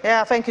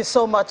 Yeah, thank you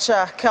so much,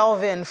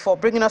 Kelvin, for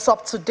bringing us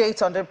up to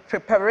date on the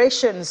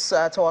preparations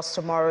towards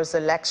tomorrow's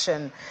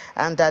election.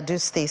 And do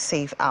stay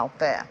safe out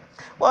there.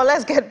 Well,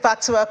 let's get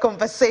back to our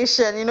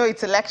conversation. You know,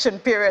 it's election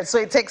period, so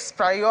it takes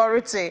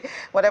priority.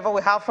 Whatever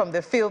we have from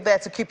the field there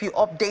to keep you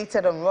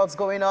updated on what's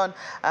going on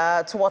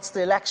towards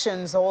the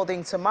elections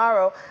holding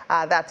tomorrow,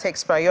 that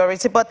takes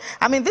priority. But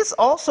I mean, this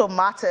also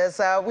matters.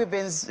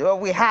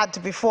 We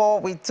had before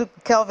we took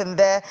Kelvin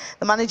there,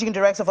 the managing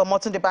director of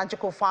Omotunde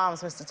Banjoko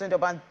Farms, Mr.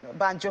 Tunde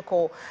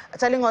Banjoko,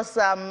 telling us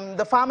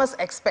the farmers'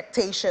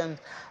 expectation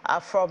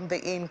from the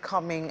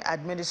incoming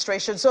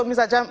administration. So,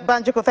 Mr.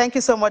 Banjoko, thank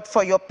you so much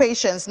for your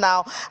patience.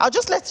 Now, I'll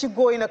just let you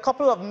go in a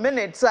couple of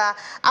minutes.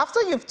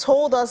 After you've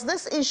told us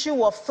this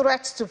issue of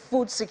threats to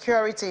food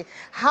security,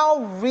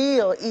 how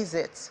real is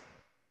it?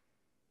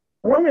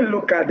 When we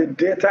look at the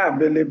data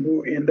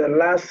available in the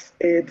last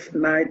 8,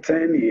 9,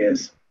 10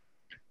 years,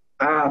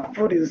 our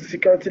food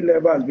insecurity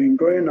level has been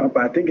going up.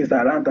 I think it's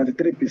around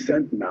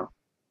 33% now.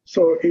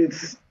 So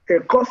it's a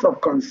cause of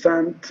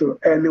concern to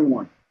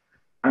anyone.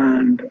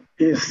 And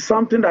it's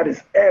something that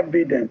is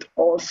evident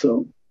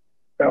also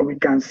that we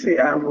can see.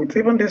 And with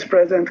even this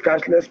present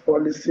cashless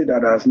policy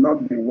that has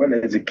not been well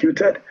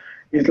executed,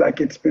 it's like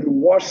it's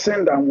been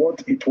worsened than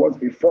what it was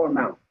before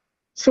now.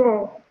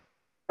 So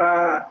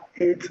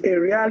it's a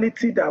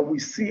reality that we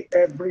see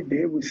every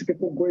day. We see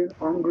people going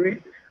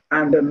hungry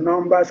and the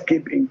numbers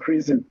keep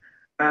increasing.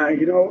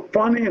 You know,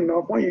 funny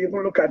enough, when you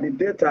even look at the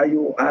data,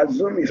 you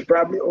assume it's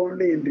probably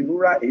only in the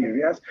rural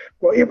areas,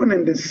 but even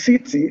in the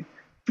city,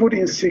 food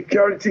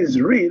insecurity is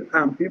real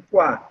and people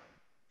are,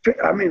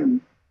 I mean,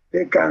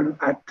 they can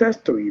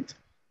attest to it.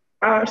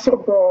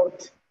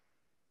 But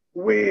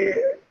we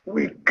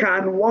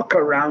can work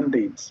around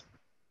it.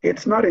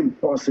 It's not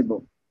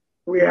impossible.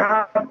 We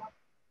have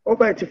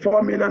over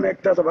 84 million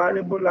hectares of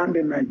arable land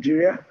in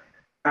Nigeria,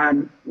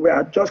 and we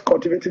are just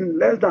cultivating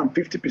less than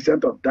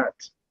 50% of that.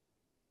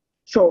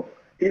 So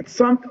it's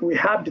something, we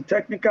have the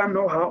technical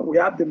know-how, we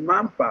have the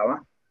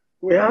manpower,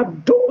 we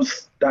have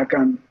those that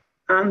can,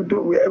 and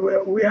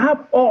we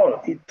have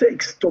all it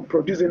takes to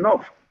produce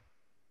enough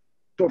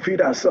to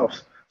feed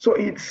ourselves. So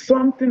it's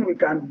something we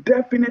can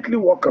definitely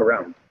work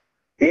around.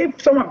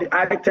 If some of the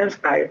items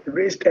I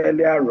raised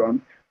earlier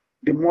on,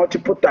 the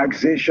multiple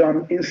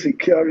taxation,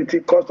 insecurity,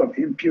 cost of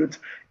inputs,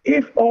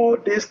 if all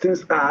these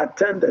things are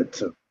attended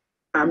to,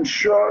 I'm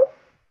sure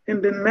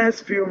in the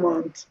next few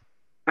months,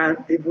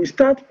 and if we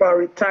start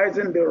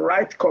prioritizing the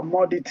right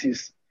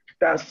commodities,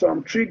 there are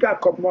some trigger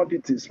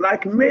commodities,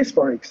 like maize,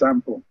 for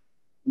example,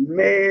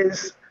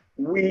 maize,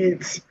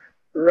 wheat,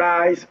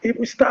 rice. If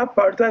we start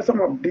prioritizing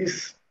some of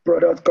these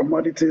product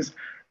commodities,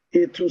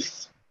 it will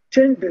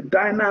change the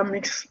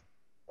dynamics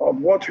of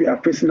what we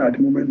are facing at the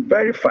moment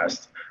very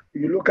fast.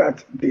 You look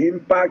at the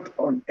impact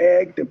on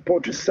egg, the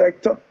poultry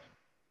sector.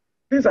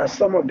 These are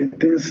some of the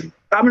things.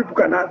 How many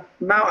people can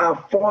now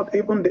afford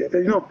even the,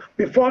 you know,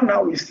 before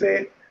now we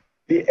say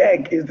the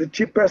egg is the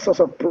cheapest source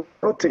of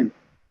protein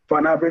for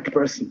an average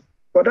person.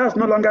 But that's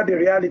no longer the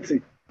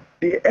reality.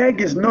 The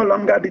egg is no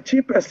longer the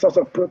cheapest source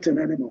of protein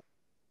anymore.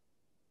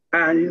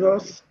 And, you know,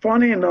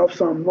 funny enough,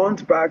 some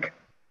months back,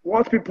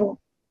 what people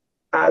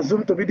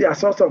assume to be their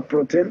source of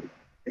protein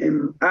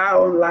in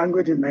our own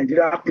language in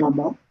Nigeria,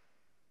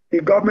 the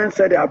government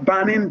said they are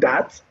banning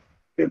that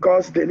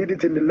because they need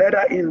it in the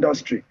leather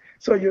industry.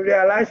 So you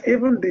realize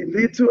even the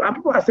little, and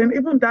people are saying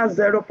even that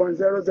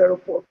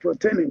 0.004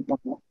 protein in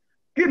palm,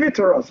 give it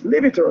to us,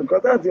 leave it to us,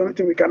 because that's the only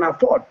thing we can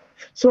afford.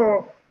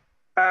 So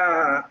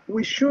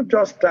we should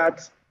just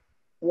start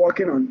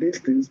working on these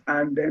things,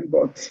 and then,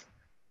 but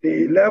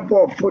the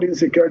level of food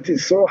insecurity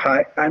is so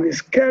high, and it's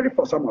scary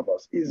for some of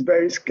us. It's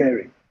very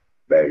scary,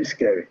 very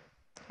scary.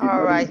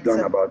 All right. Nothing's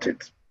done about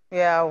it.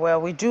 Yeah, well,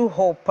 we do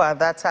hope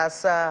that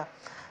as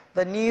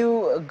the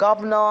new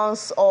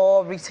governors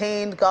or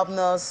retained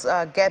governors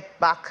get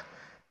back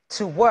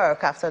to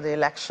work after the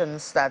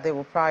elections, that they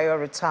will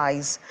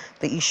prioritize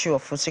the issue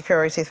of food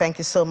security. Thank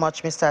you so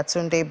much, Mr.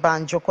 Tunde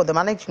Banjoko, the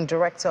managing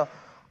director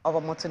of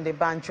Omotunde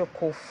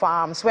Banjoko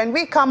Farms. When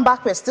we come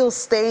back, we're still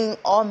staying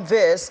on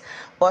this,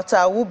 but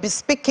we'll be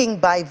speaking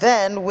by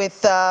then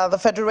with the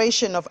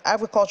Federation of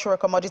Agricultural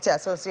Commodity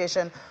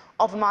Association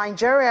of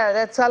Nigeria.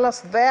 They tell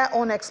us their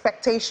own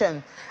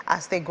expectation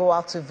as they go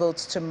out to vote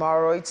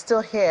tomorrow. It's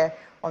still here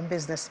on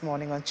Business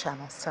Morning on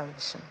Channels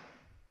Television.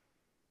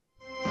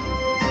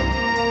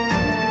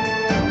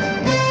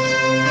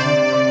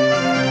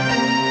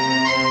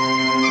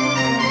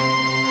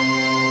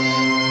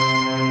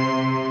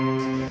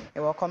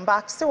 Welcome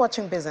back. Still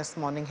watching Business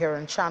Morning here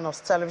on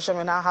Channels Television.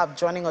 We now have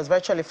joining us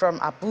virtually from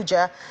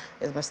Abuja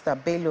is Mr.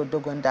 Bello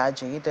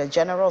Dogondaji, the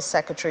General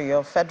Secretary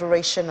of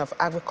Federation of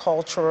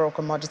Agricultural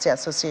Commodity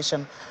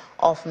Association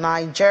of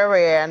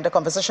Nigeria. And the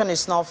conversation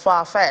is not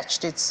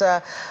far-fetched. It's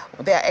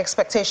their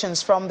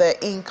expectations from the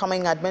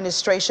incoming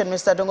administration.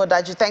 Mr.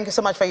 Dogondaji, thank you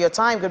so much for your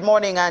time. Good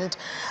morning. And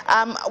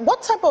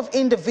what type of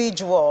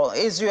individual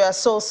is your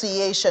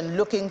association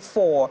looking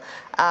for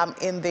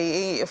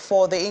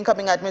the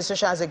incoming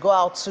administration as they go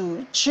out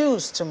to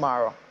choose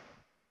tomorrow?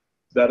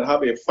 That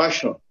have a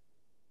passion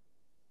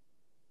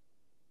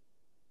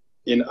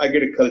in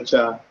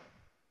agriculture,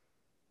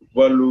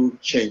 value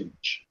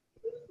change.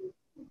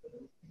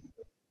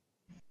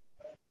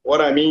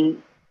 What I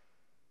mean,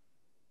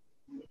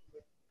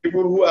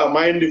 people who are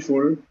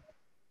mindful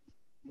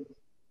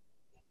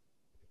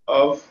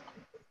of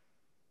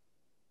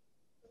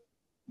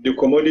the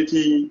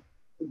commodity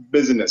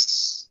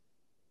business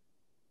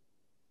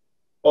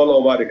all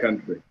over the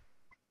country.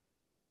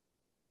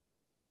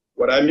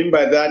 What I mean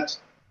by that,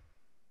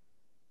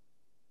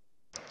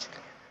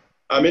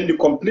 I mean the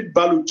complete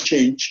value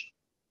change,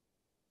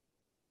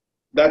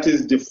 that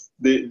is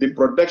the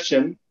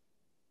production,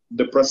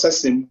 the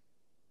processing,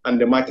 and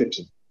the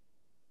marketing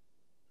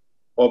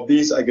of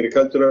these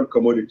agricultural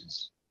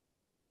commodities.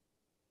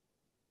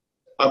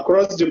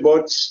 Across the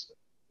board,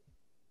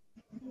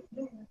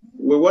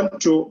 we want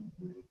to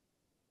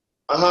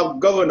have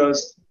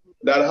governors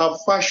that have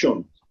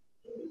passion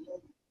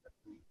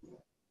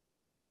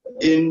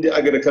in the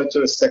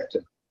agricultural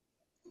sector.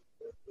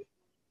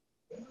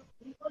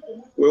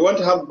 We want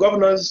to have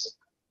governors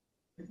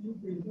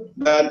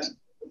that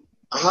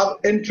have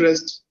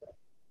interest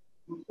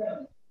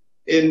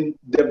in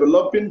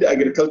developing the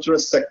agricultural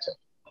sector.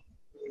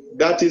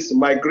 That is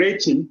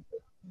migrating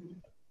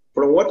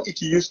from what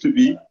it used to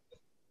be,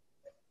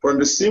 from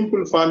the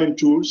simple farming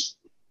tools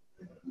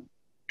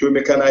to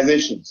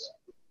mechanizations.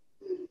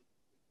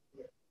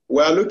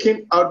 We are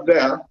looking out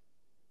there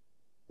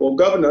for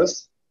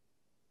governors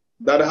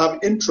that have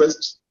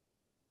interest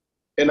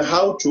in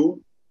how to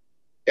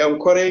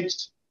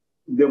encourage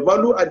the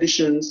value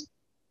additions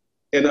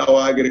in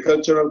our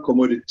agricultural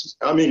commodities,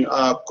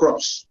 our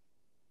crops.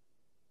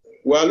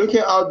 We are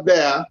looking out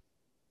there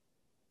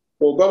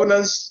for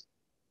governors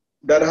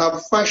that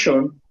have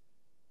passion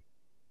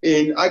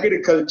in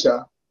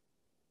agriculture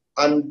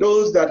and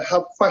those that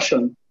have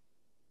passion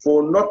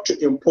for not to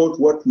import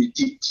what we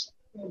eat,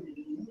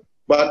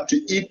 but to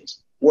eat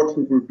what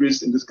we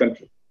produce in this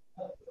country.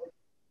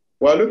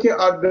 We are looking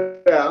out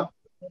there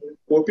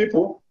for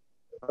people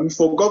and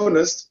for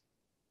governors,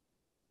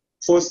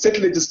 for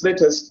state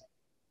legislators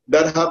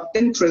that have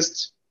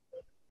interest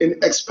in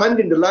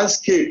expanding the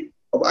landscape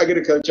of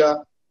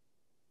agriculture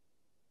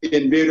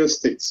in various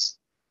states.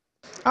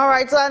 All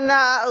right, and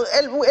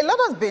a lot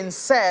has been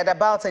said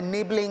about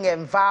enabling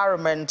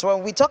environment.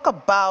 When we talk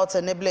about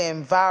enabling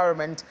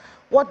environment,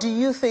 what do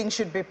you think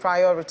should be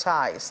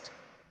prioritized?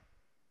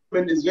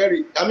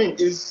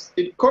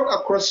 It cut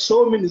across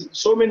so many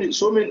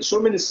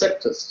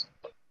sectors.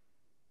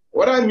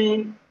 What I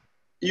mean,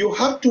 you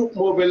have to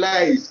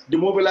mobilize. The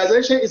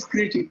mobilization is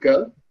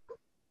critical.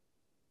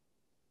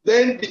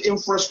 Then the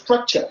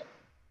infrastructure,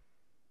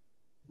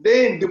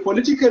 then the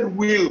political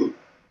will.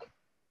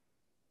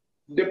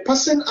 The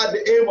person at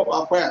the aim of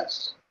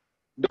affairs,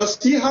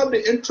 does he have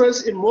the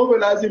interest in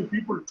mobilizing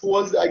people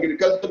towards the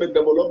agricultural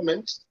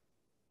development?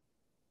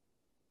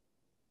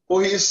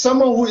 Or he is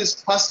someone who is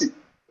passive?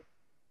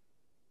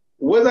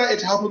 Whether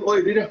it happened or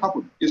it didn't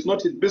happen, it's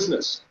not his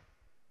business.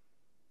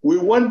 We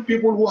want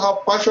people who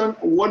have passion,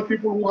 we want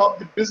people who have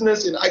the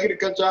business in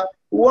agriculture,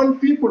 we want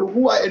people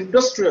who are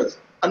industrious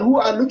and who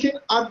are looking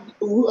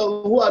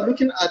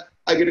at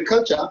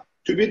agriculture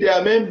to be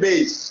their main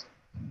base.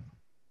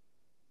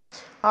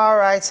 All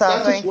right, sir.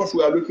 That is what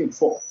we are looking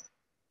for.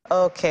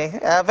 Okay,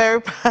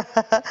 very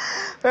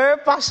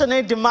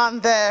passionate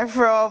demand there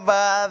from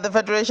the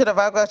Federation of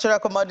Agricultural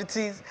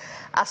Commodities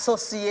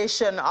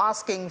Association,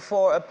 asking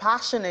for a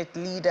passionate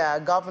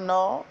leader,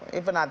 governor,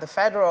 even at the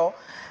federal,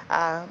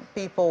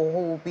 people who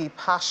will be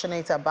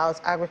passionate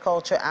about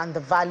agriculture and the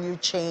value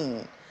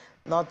chain,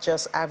 not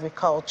just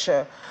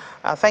agriculture.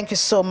 Thank you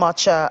so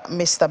much,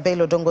 Mr.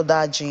 Bello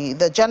Dongodaji,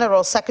 the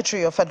General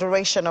Secretary of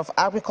Federation of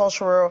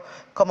Agricultural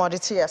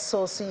Commodity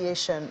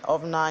Association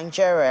of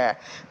Nigeria.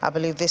 I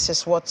believe this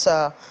is what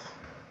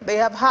they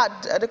have had,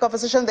 the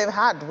conversation they've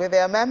had with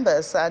their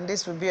members, and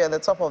this will be at the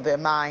top of their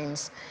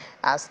minds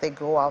as they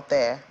go out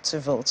there to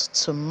vote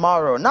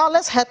tomorrow. Now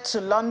let's head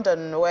to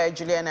London, where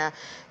Juliana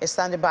is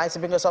standing by to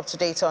bring us up to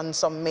date on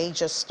some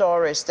major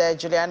stories there.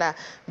 Juliana,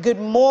 good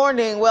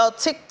morning. Well,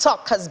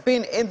 TikTok has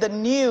been in the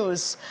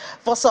news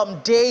for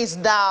some days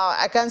now.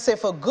 I can't say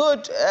for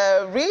good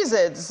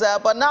reasons,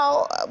 but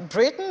now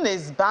Britain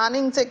is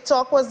banning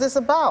TikTok. What's this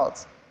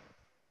about?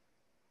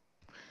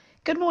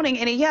 Good morning,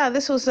 Innie. Yeah,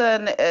 this was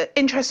an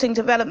interesting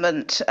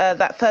development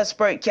that first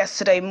broke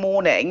yesterday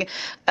morning.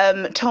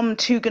 Tom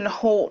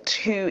Tugendhat,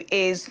 who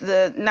is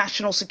the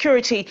National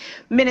Security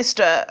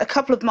Minister, a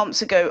couple of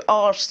months ago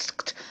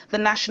asked the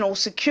National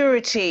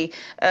Security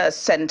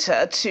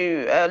Centre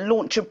to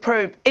launch a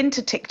probe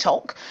into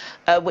TikTok,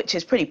 which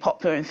is pretty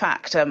popular, in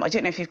fact. I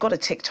don't know if you've got a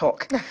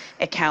TikTok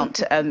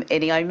account,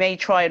 Innie. I may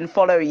try and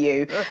follow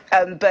you.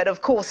 But,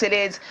 of course, it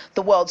is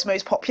the world's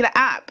most popular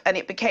app, and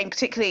it became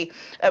particularly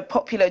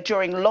popular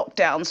during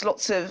lockdowns,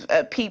 lots of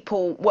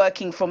people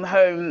working from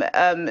home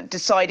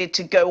decided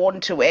to go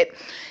onto it.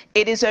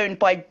 It is owned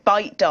by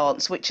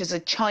ByteDance, which is a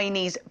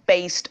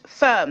Chinese-based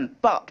firm.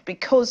 But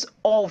because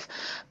of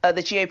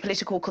the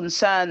geopolitical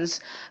concerns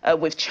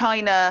with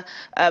China,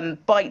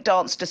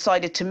 ByteDance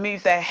decided to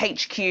move their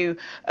HQ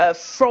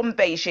from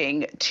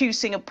Beijing to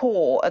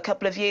Singapore a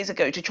couple of years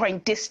ago to try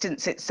and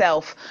distance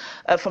itself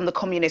from the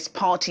Communist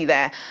Party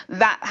there.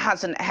 That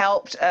hasn't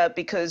helped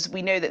because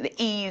we know that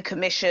the EU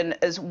Commission,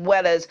 as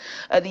well as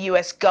the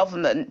US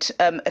government,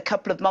 a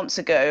couple of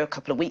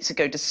weeks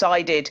ago,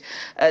 decided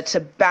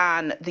to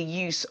ban the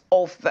use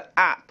of the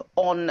app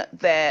on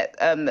their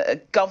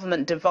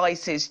government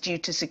devices due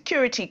to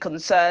security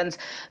concerns.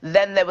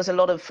 Then there was a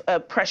lot of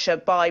pressure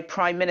by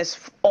Prime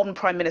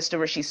Minister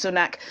Rishi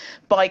Sunak,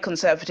 by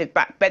Conservative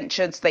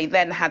backbenchers. They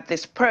then had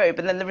this probe,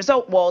 and then the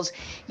result was,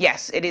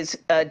 yes, it is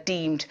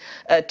deemed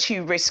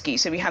too risky.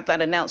 So we had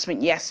that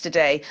announcement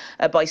yesterday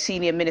by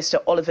Senior Minister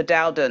Oliver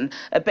Dowden,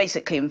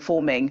 basically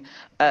informing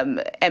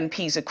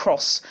MPs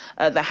across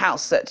the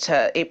House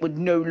that it would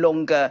no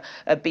longer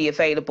be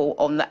available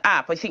on the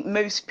app. I think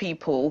most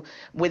people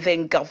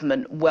within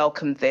government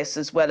welcomed this,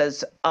 as well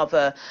as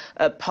other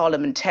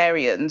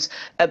parliamentarians.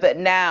 But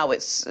now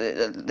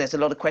there's a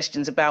lot of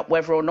questions about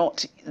whether or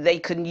not they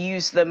can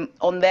use them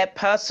on their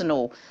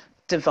personal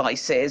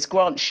devices.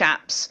 Grant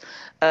Shapps,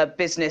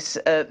 business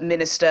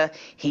minister,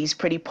 he's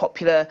pretty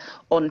popular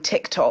on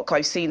TikTok.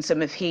 I've seen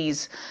some of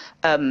his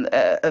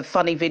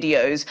funny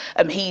videos.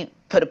 He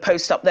put a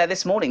post up there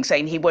this morning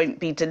saying he won't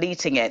be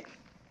deleting it.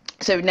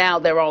 So now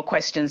there are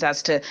questions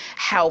as to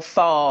how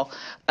far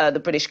the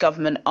British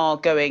government are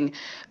going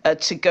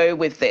to go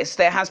with this.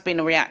 There has been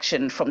a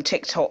reaction from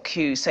TikTok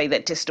who say they're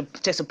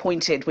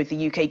disappointed with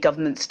the UK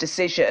government's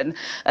decision,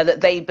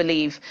 that they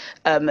believe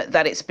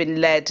that it's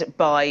been led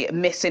by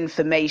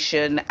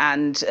misinformation,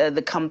 and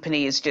the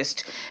company is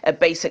just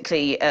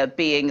basically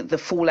being the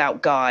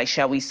fallout guy,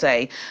 shall we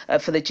say,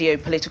 for the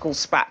geopolitical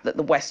spat that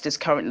the West is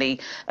currently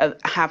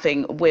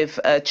having with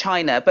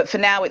China. But for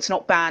now, it's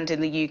not banned in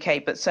the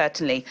UK, but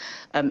certainly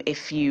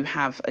if you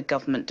have a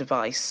government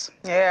device.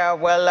 Yeah,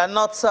 well,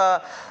 not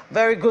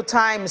very good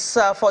times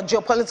for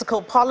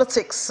geopolitical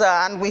politics,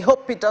 and we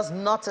hope it does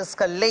not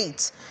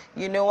escalate,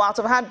 out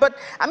of hand. But,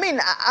 I mean,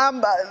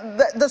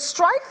 the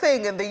strike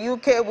thing in the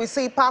UK, we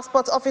see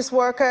passport office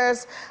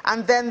workers,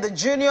 and then the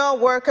junior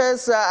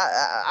workers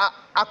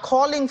are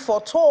calling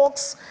for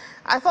talks.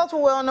 I thought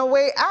we were on our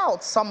way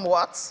out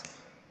somewhat.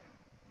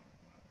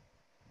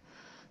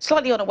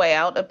 Slightly on a way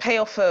out. A pay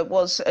offer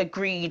was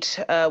agreed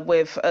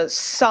with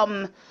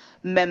some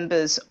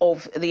members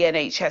of the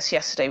NHS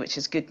yesterday, which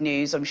is good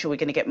news. I'm sure we're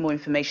going to get more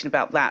information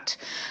about that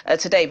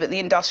today. But the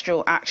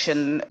industrial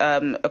action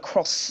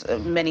across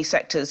many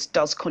sectors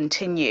does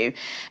continue.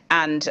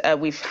 And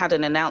we've had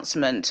an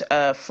announcement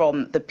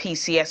from the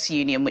PCS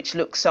union, which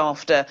looks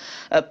after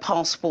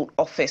passport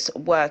office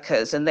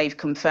workers. And they've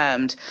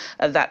confirmed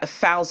that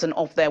 1,000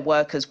 of their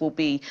workers will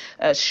be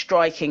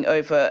striking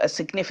over a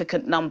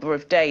significant number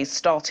of days,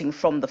 starting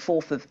from the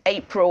 4th of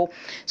April.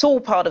 It's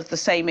all part of the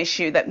same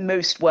issue that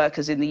most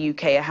workers in the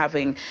UK are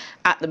having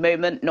at the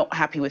moment. Not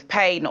happy with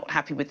pay, not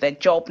happy with their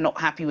job, not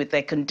happy with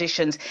their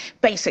conditions,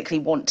 basically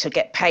want to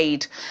get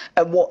paid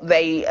what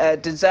they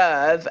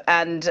deserve.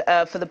 And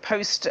for the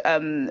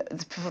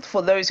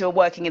for those who are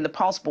working in the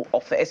passport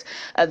office,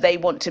 they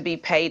want to be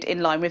paid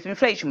in line with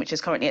inflation, which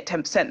is currently at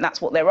 10%.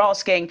 That's what they're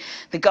asking.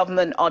 The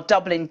government are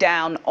doubling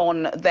down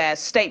on their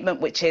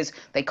statement, which is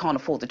they can't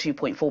afford the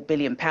 £2.4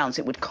 billion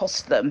it would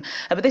cost them.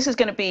 But this is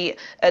going to be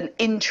an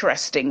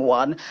interesting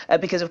one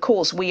because, of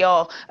course, we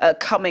are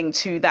coming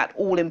to that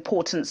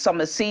all-important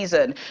summer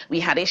season.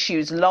 We had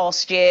issues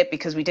last year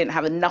because we didn't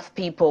have enough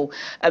people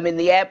in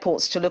the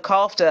airports to look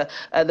after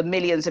the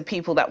millions of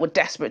people that were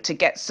desperate to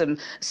get some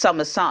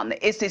summer sun.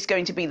 Is this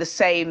going to be the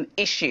same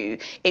issue?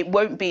 It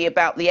won't be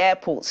about the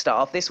airport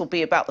staff. This will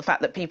be about the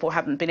fact that people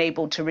haven't been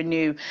able to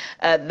renew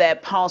their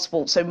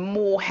passport. So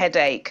more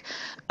headache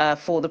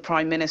for the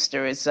Prime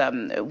Minister as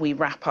we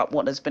wrap up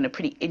what has been a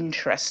pretty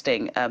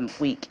interesting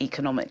week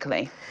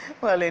economically.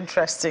 Well,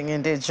 interesting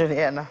indeed,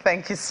 Juliana.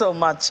 Thank you so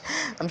much.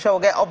 I'm sure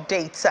we'll get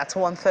updates at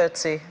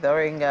 1:30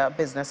 during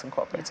Business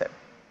Incorporated.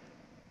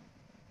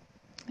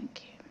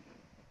 Thank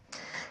you.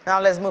 Now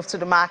let's move to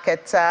the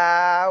market.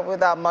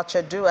 Without much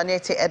ado,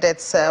 Aneti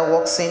Edits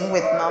walks in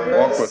with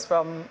numbers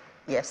from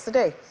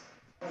yesterday.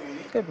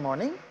 Good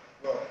morning.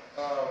 Well,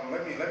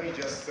 let me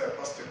just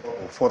bust a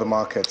bubble for the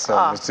markets.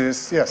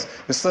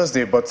 It's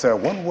Thursday, but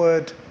one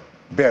word,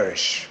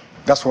 bearish.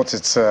 That's what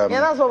it's... yeah,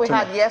 that's what we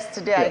had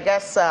yesterday. Yeah. I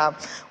guess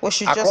we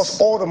should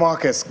across all the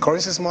markets,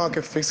 currencies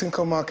market, fixed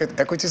income market,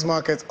 equities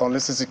market,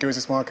 unlisted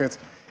securities market,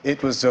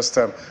 it was just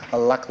a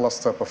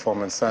lackluster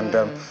performance. And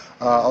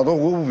although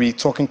we will be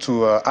talking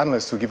to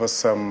analysts to give us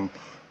some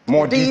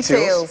more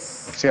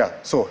details. Yeah,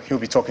 so he'll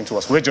be talking to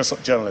us. We're just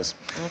journalists.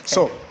 Okay.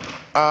 So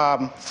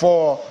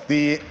for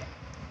the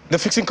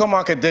fixed income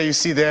market, there you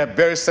see there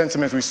bearish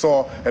sentiment. We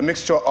saw a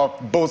mixture of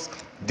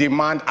both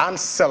demand and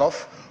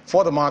sell-off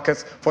for the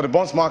markets. For the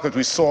bonds market,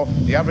 we saw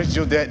the average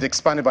yield there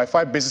expanded by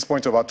 5 basis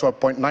points to about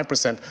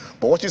 12.9%.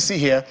 But what you see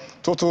here,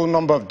 total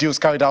number of deals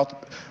carried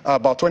out,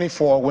 about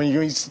 24. When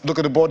you look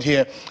at the board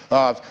here,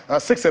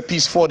 6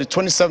 apiece for the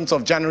 27th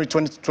of January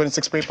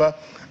 2026 paper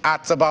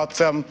at about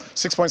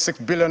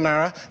 6.6 billion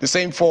naira. The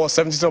same for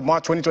 17th of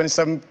March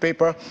 2027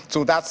 paper.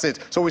 So that's it.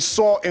 So we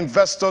saw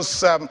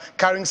investors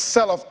carrying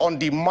sell-off on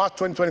the March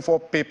 2024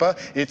 paper.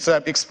 It's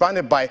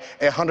expanded by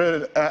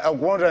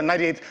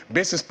 198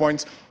 basis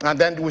points. And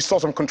then we saw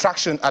some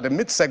contraction at the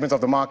mid-segment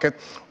of the market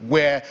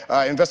where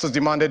investors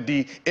demanded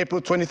the April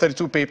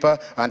 2032 paper,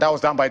 and that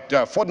was down by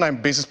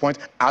 49 basis points,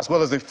 as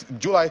well as the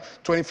July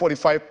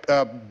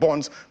 2045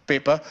 bonds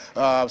paper.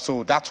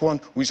 So that's one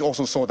we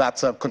also saw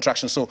that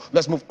contraction. So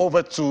let's move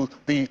over to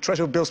the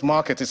Treasury bills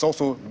market. It's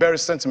also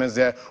bearish sentiments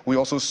there. We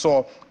also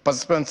saw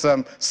participants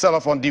sell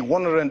off on the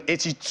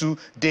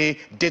 182-day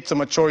date to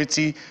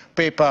maturity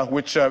paper,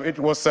 which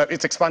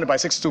it's expanded by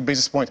 62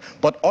 basis points.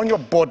 But on your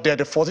board there,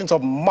 the 14th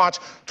of March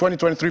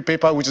 2023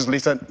 paper, which is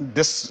later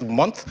this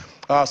month,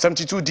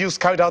 72 deals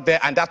carried out there,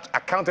 and that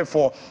accounted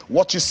for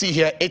what you see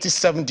here,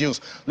 87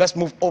 deals. Let's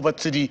move over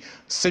to the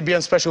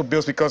CBN special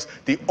bills, because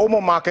the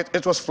OMO market,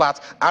 it was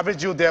flat.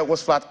 Average yield there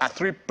was flat at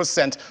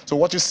 3%. So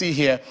what you see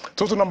here,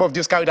 total number of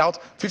deals carried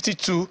out,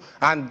 52,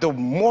 and the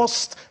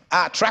most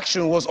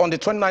traction was on the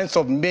 29th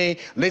of May,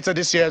 later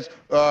this year,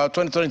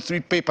 2023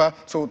 paper.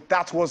 So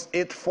that was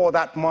it for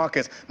that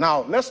market.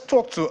 Now, let's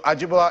talk to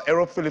Ajibola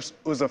Ero Phillips,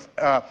 who's a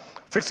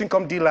fixed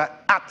income dealer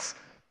at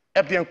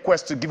FDN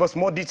Quest, to give us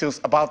more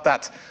details about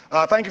that.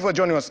 Thank you for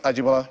joining us,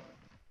 Ajibola.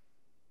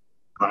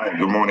 Hi,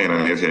 good morning,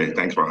 Alese.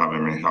 Thanks for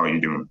having me. How are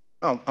you doing?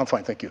 I'm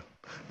fine, thank you.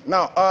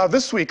 Now,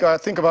 this week, I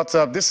think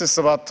this is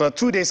about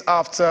 2 days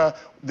after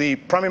the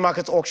primary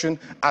market auction,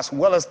 as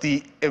well as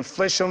the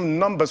inflation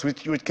numbers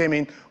which came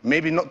in,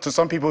 maybe not to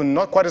some people,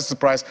 not quite a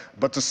surprise,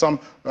 but to some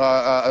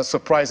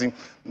surprising.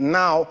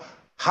 Now,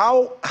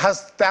 how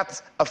has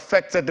that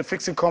affected the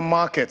fixed income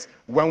market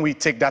when we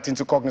take that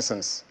into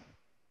cognizance?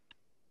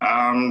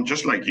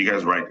 Just like you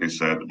guys rightly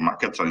said,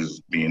 markets has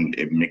been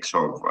a mix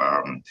of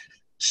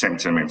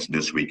sentiments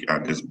this week.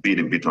 There's been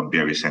a bit of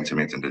bearish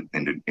sentiment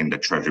in the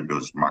treasury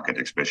bills market,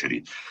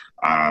 especially.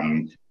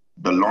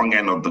 The long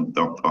end of the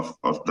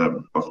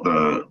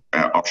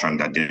auction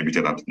that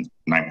debuted at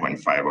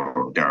 9.5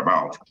 or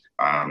thereabout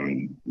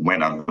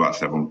went up about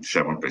 7%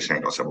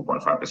 or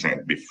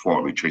 7.5%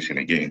 before retracing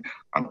again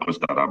and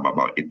closed at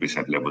about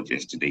 8% levels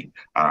yesterday.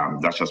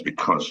 That's just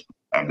because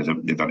there's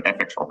an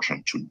FX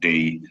auction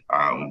today,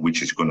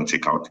 which is going to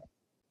take out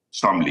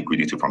some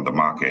liquidity from the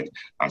market,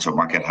 and so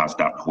market has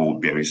that whole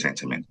bearish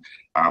sentiment.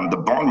 The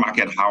bond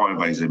market,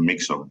 however, is a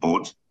mix of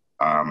both.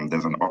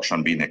 There's an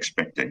auction being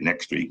expected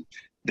next week.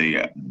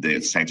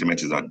 The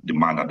sentiment is that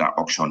demand at that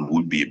auction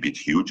would be a bit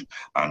huge,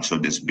 and so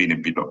there's been a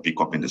bit of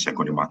pickup in the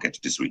secondary market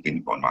this week in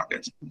the bond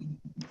market.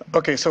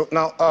 Okay, so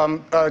now,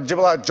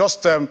 Jibola,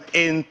 just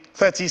in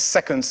 30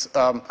 seconds,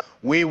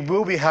 we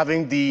will be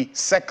having the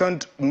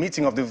second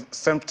meeting of the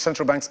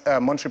Central Bank's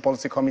Monetary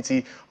Policy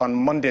Committee on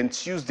Monday and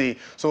Tuesday.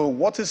 So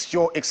what is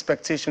your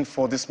expectation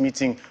for this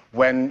meeting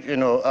when,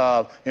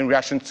 in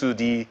reaction to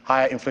the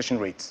higher inflation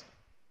rates?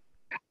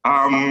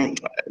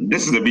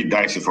 This is a bit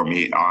dicey for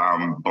me,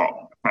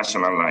 but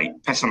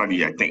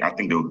personally, I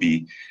think there will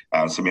be,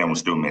 CBN will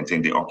still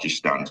maintain the hawkish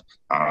stand.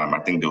 I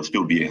think there will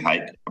still be a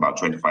hike, about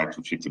 25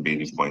 to 50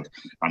 basis points,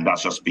 and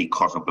that's just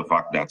because of the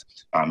fact that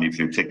if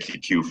you take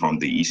cue from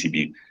the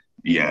ECB,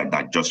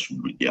 that just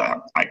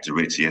hiked the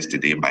rates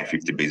yesterday by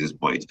 50 basis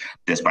points,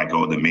 despite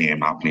all the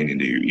mayhem happening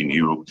in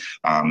Europe.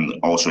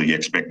 Also, you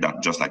expect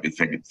that, just like the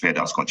Fed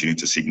has continued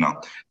to signal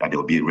that there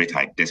will be a rate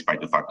hike,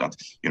 despite the fact that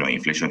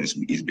inflation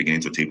is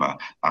beginning to taper.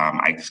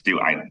 I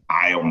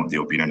am of the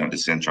opinion that the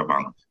central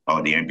bank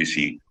or the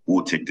MPC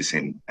will take the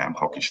same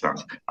hawkish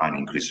stance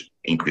and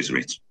increase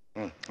rates.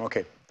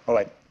 Okay. All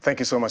right. Thank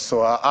you so much.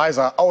 So our eyes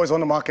are always on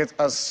the market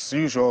as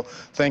usual.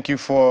 Thank you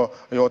for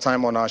your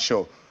time on our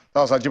show. That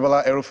was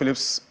Ajibola Ero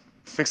Phillips,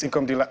 fixed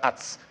income dealer at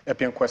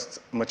FDN Quest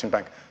Merchant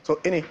Bank. So,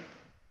 Ini,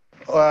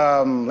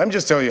 let me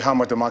just tell you how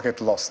much the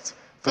market lost.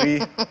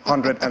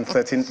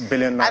 313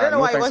 billion naira. I don't know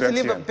why you want to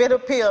leave a bitter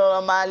pill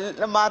on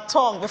my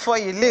tongue before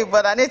you leave,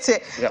 but I need to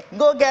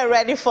go get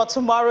ready for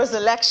tomorrow's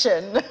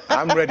election.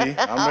 I'm ready.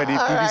 I'm ready.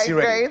 PVC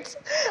ready. Great.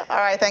 All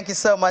right. Thank you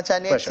so much,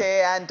 Anete.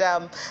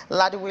 And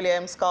Ladi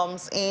Williams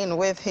comes in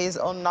with his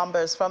own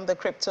numbers from the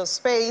crypto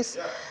space.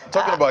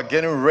 Talking about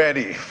getting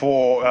ready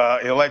for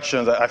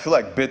elections, I feel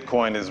like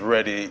Bitcoin is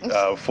ready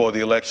for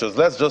the elections.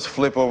 Let's just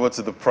flip over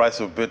to the price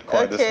of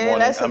Bitcoin this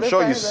morning. I'm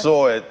sure you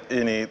saw it,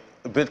 Ini.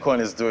 Bitcoin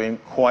is doing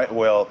quite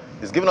well.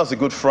 It's given us a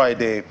good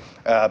Friday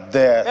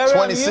there.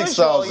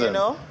 26,000.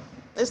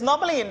 It's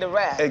normally in the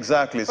red.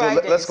 Exactly.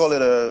 Fridays. So let's call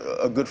it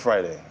a good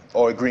Friday.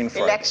 or a green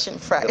Friday. Election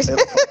Friday.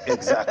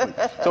 Exactly.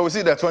 So we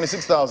see that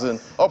 26,000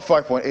 up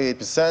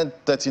 5.8%,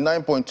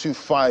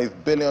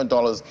 $39.25 billion.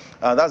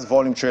 That's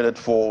volume traded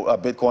for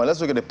Bitcoin.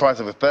 Let's look at the price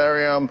of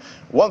Ethereum,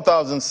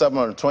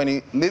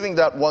 1,720, leaving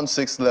that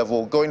 1.6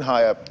 level, going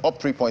higher, up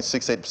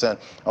 3.68%. And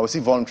we see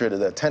volume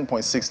traded at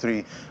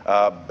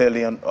 $10.63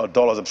 billion.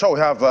 I'm sure we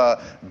have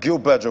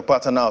Gilbert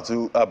Jopata now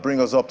to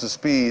bring us up to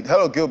speed.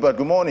 Hello, Gilbert.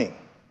 Good morning.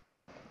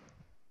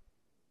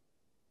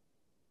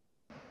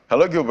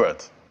 Hello,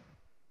 Gilbert.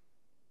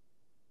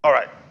 All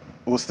right.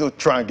 We'll still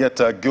try and get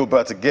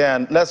Gilbert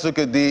again. Let's look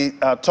at the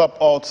top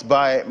alts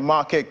by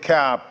market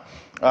cap.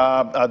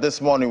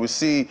 This morning, we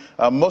see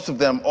most of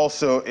them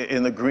also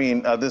in the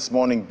green this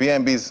morning.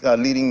 BNB's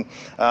leading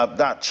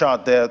that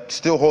chart there,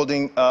 still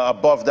holding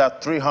above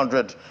that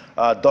 $300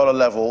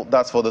 level.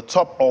 That's for the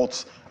top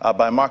alts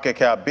by market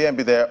cap.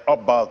 BNB there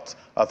up about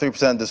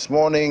 3% this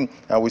morning.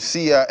 We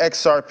see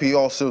XRP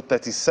also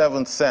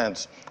 37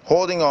 cents,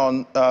 holding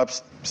on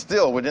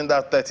still within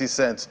that 30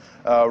 cents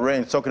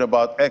range. Talking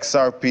about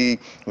XRP,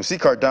 we see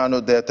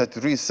Cardano there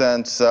 33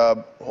 cents,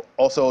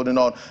 also holding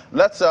on.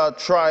 Let's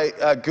try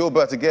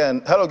Gilbert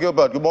again. Hello,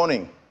 Gilbert. Good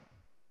morning.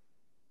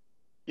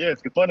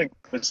 Yes, good morning,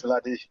 Mr.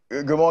 Ladi.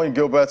 Good morning,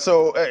 Gilbert.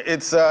 So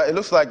it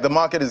looks like the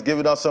market is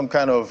giving us some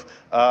kind of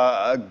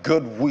a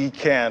good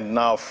weekend.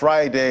 Now,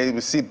 Friday,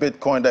 we see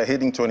Bitcoin there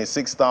hitting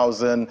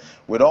 26,000.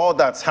 With all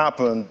that's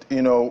happened,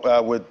 you know,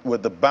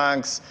 with the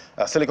banks,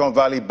 Silicon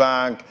Valley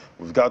Bank,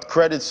 we've got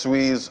Credit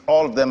Suisse,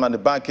 all of them and the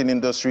banking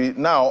industry.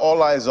 Now,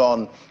 all eyes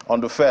on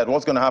the Fed.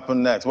 What's going to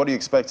happen next? What are you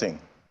expecting?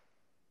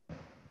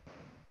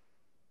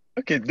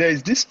 Okay, there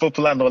is this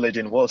popular knowledge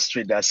in Wall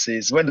Street that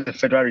says when the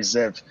Federal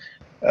Reserve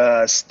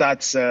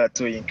starts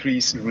to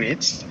increase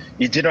rates,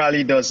 it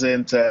generally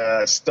doesn't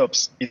stop.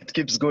 It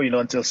keeps going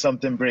until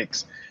something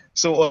breaks.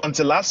 So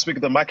until last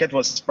week, the market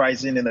was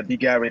pricing in a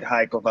bigger rate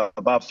hike of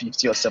about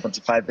 50 or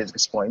 75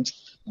 basis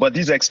points. But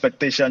this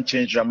expectation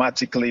changed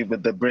dramatically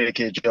with the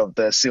breakage of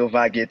the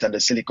Silvergate and the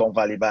Silicon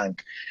Valley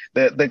Bank.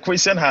 The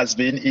question has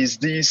been, is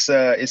this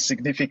a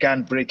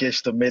significant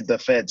breakage to make the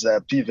Fed's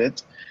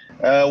pivot?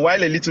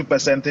 While a little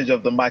percentage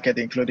of the market,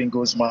 including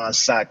Goldman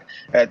Sachs,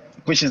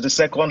 which is the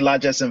second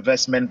largest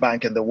investment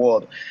bank in the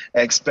world,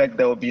 expect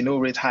there will be no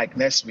rate hike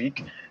next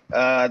week.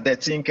 They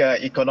think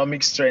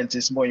economic strength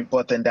is more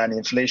important than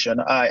inflation.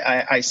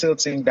 I still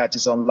think that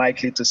it's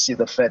unlikely to see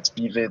the Fed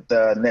pivot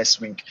next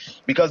week,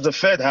 because the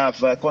Fed have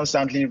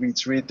constantly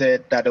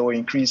reiterated that they will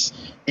increase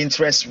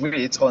interest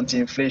rates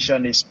until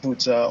inflation is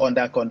put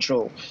under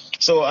control.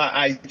 So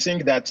I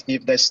think that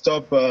if they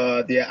stop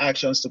their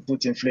actions to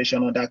put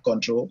inflation under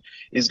control,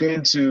 it's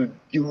going to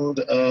build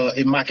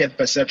a market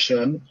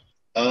perception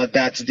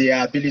that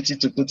their ability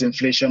to put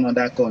inflation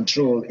under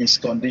control is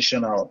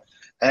conditional.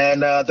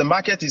 And the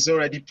market is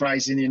already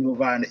pricing in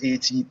over an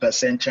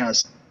 80%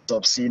 chance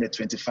of seeing a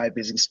 25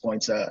 basis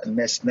points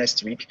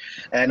next week.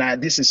 And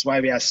this is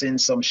why we are seeing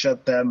some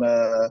short-term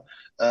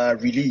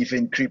relief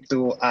in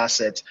crypto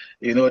assets.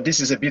 You know, this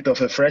is a bit of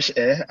a fresh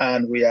air,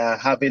 and we are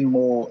having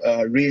more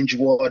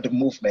range-ward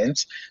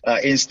movement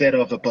instead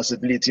of a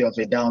possibility of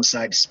a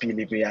downside spill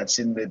if we had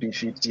seen maybe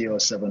 50 or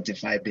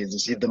 75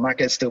 basis, if the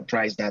market still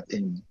priced that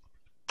in.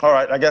 All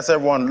right, I guess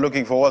everyone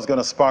looking for what's going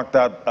to spark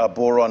that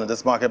bull run in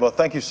this market. But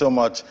thank you so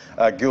much,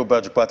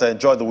 Gilbert Jopata.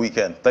 Enjoy the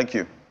weekend. Thank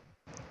you.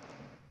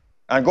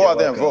 And go out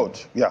there and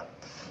vote. Yeah.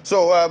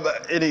 So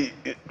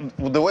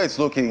the way it's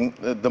looking,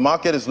 the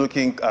market is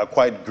looking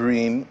quite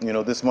green, you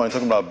know, this morning,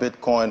 talking about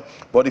Bitcoin.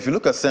 But if you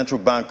look at central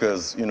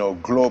bankers, you know,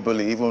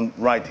 globally, even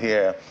right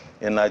here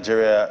in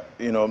Nigeria,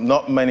 you know,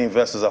 not many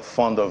investors are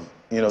fond of,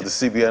 you know, the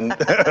CBN,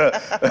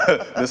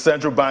 the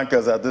central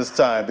bankers at this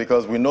time,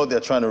 because we know they're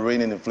trying to rein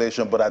in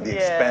inflation, but at the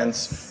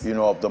expense, you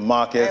know, of the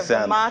markets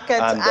and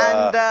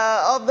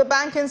of the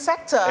banking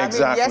sector.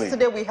 Exactly. I mean,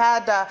 yesterday we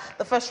had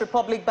the First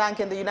Republic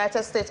Bank in the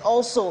United States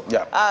also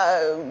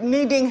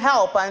needing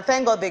help, and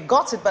thank God they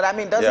got it. But I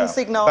mean, doesn't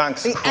signal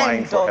banks the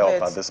crying end for of help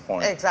it at this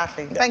point.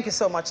 Exactly. Yeah. Thank you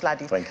so much,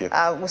 Ladi. Thank you.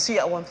 We'll see you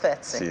at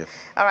 1:30. See you.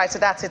 All right, so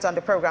that's it on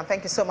the program.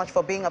 Thank you so much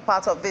for being a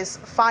part of this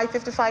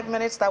 55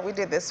 minutes that we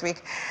did this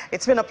week.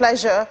 It's been a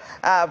pleasure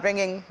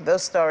bringing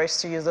those stories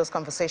to you, those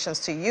conversations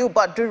to you.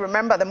 But do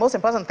remember, the most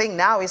important thing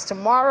now is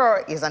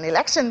tomorrow is an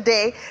election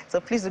day, so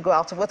please do go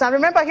out to vote. And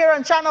remember, here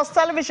on Channels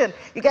Television,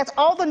 you get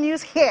all the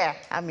news here.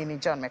 I'm Mini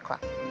John Mekwa.